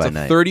Night. Live That's by a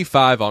Night.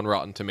 35 on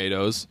Rotten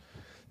Tomatoes.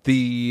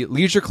 The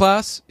Leisure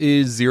Class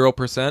is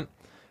 0%.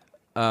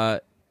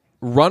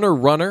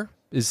 Runner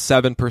is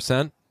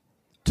 7%.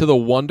 To the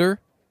Wonder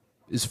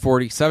is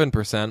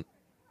 47%.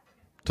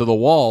 To the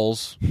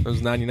Walls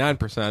is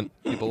 99%.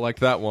 People like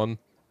that one.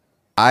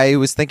 I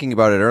was thinking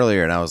about it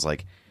earlier, and I was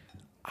like,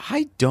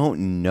 I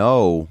don't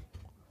know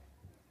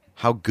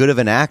how good of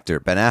an actor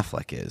Ben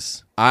Affleck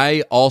is.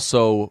 I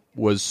also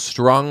was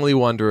strongly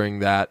wondering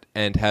that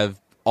and have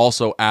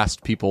also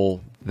asked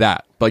people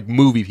that, like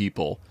movie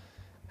people.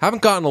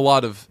 Haven't gotten a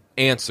lot of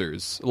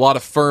answers, a lot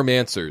of firm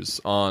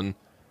answers on,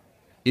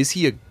 is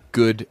he a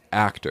good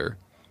actor?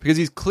 Because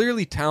he's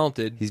clearly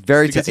talented. He's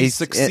very because he's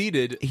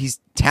succeeded. He's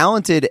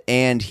talented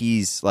and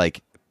he's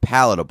like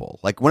palatable.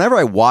 Like whenever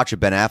I watch a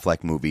Ben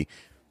Affleck movie,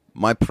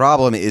 my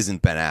problem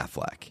isn't Ben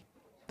Affleck.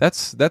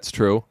 That's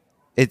true.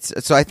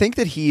 So I think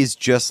that he is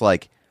just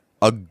like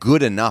a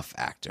good enough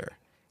actor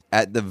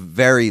at the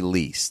very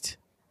least.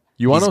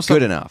 You want to know He's something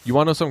good enough. You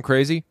want to know something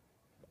crazy?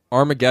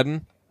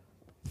 Armageddon,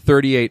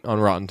 38 on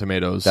Rotten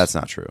Tomatoes. That's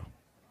not true.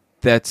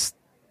 That's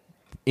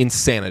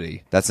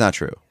insanity. That's not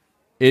true.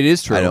 It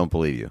is true. I don't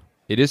believe you.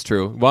 It is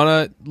true.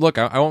 Wanna look?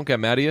 I won't get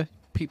mad at you.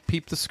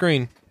 Peep the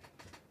screen.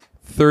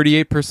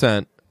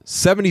 38%,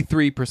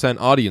 73%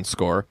 audience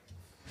score.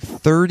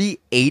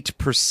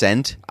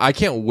 38%? I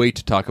can't wait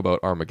to talk about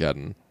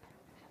Armageddon.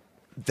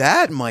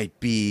 That might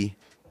be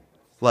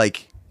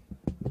like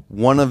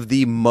one of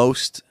the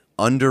most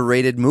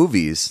underrated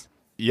movies.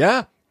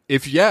 Yeah.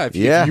 If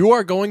you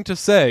are going to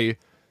say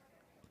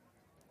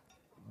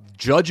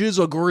judges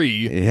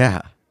agree,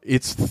 Yeah.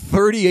 it's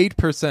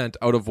 38%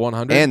 out of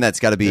 100. And that's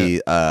got to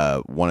be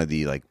one of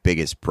the like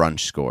biggest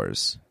brunch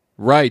scores.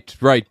 Right.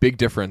 Big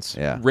difference.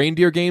 Yeah.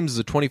 Reindeer Games is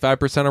a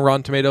 25% on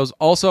Rotten Tomatoes.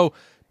 Also,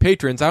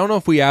 patrons, I don't know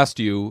if we asked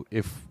you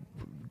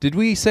did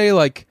we say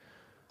like,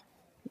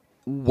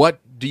 what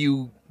do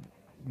you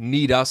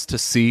need us to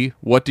see?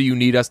 What do you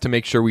need us to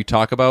make sure we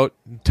talk about?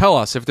 Tell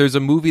us if there's a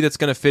movie that's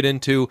going to fit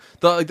into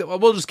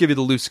we'll just give you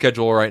the loose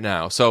schedule right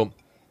now. So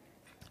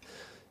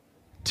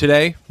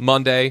today,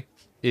 Monday,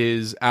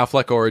 is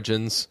Affleck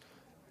Origins.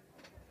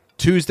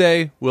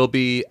 Tuesday will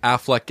be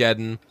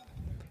Affleck-geddon.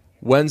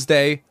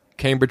 Wednesday,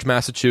 Cambridge,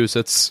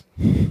 Massachusetts.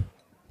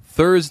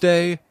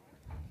 Thursday,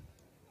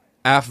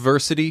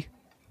 Affversity,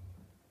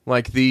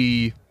 like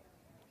the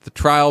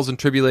trials and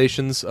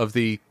tribulations of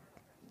the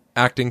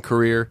acting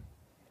career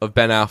of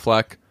Ben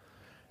Affleck.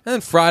 And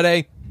then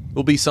Friday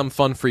will be some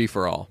fun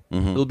free-for-all.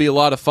 It'll be a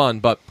lot of fun,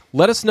 but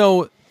let us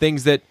know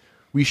things that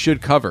we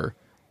should cover.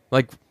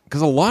 Like,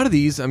 because a lot of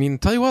these, I mean,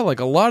 tell you what, like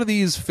a lot of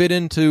these fit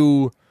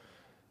into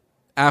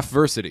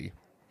Affversity.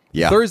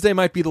 Yeah. Thursday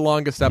might be the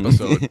longest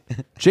episode.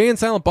 Jay and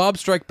Silent Bob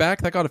Strike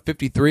Back, that got a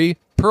 53.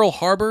 Pearl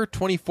Harbor,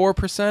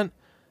 24%.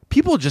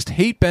 People just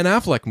hate Ben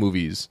Affleck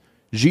movies.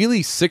 Geely,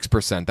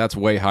 6%. That's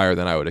way higher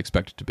than I would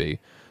expect it to be.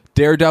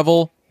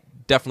 Daredevil,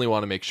 definitely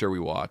want to make sure we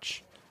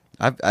watch.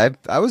 I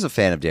was a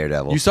fan of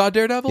Daredevil. You saw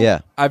Daredevil? Yeah.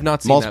 I've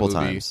not seen Multiple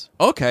that movie. times.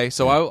 Okay,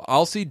 so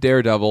I'll see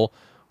Daredevil.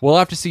 We'll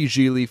have to see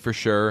Geely for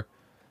sure.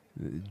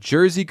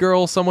 Jersey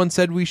Girl, someone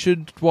said we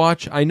should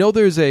watch. I know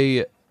there's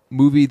a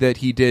movie that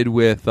he did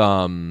with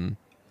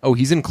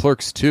he's in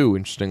Clerks 2,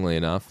 interestingly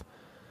enough.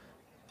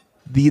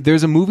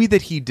 There's a movie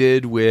that he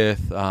did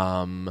with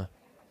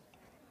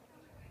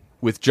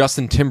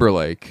Justin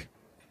Timberlake.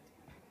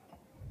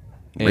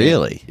 And,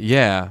 Really?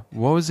 yeah.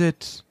 What was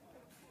it?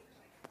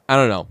 I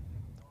don't know.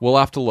 We'll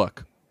have to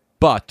look.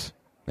 But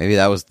Maybe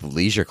that was the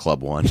Leisure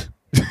Club one.